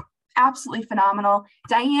has been absolutely phenomenal.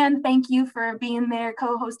 Diane, thank you for being there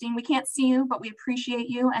co-hosting. We can't see you, but we appreciate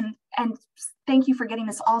you. And thank you for getting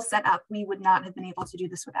this all set up. We would not have been able to do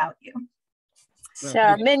this without you.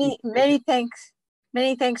 So many thanks.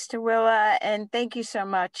 Many thanks to Willa, and thank you so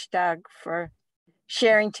much, Doug, for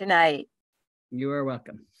sharing tonight. You are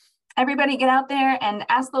welcome. Everybody get out there and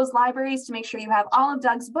ask those libraries to make sure you have all of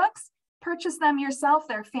Doug's books. Purchase them yourself.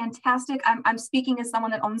 They're fantastic. I'm speaking as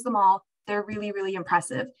someone that owns them all. They're really, really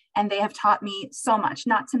impressive. And they have taught me so much,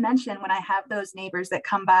 not to mention when I have those neighbors that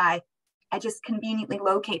come by, I just conveniently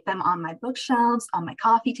locate them on my bookshelves, on my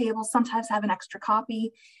coffee table, sometimes have an extra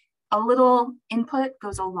copy. A little input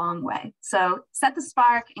goes a long way. So set the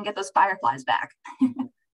spark and get those fireflies back.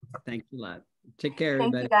 Thank you a lot. Take care,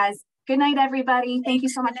 everybody. Thank you, guys. Good night, everybody. Thank you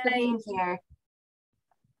so much for being here.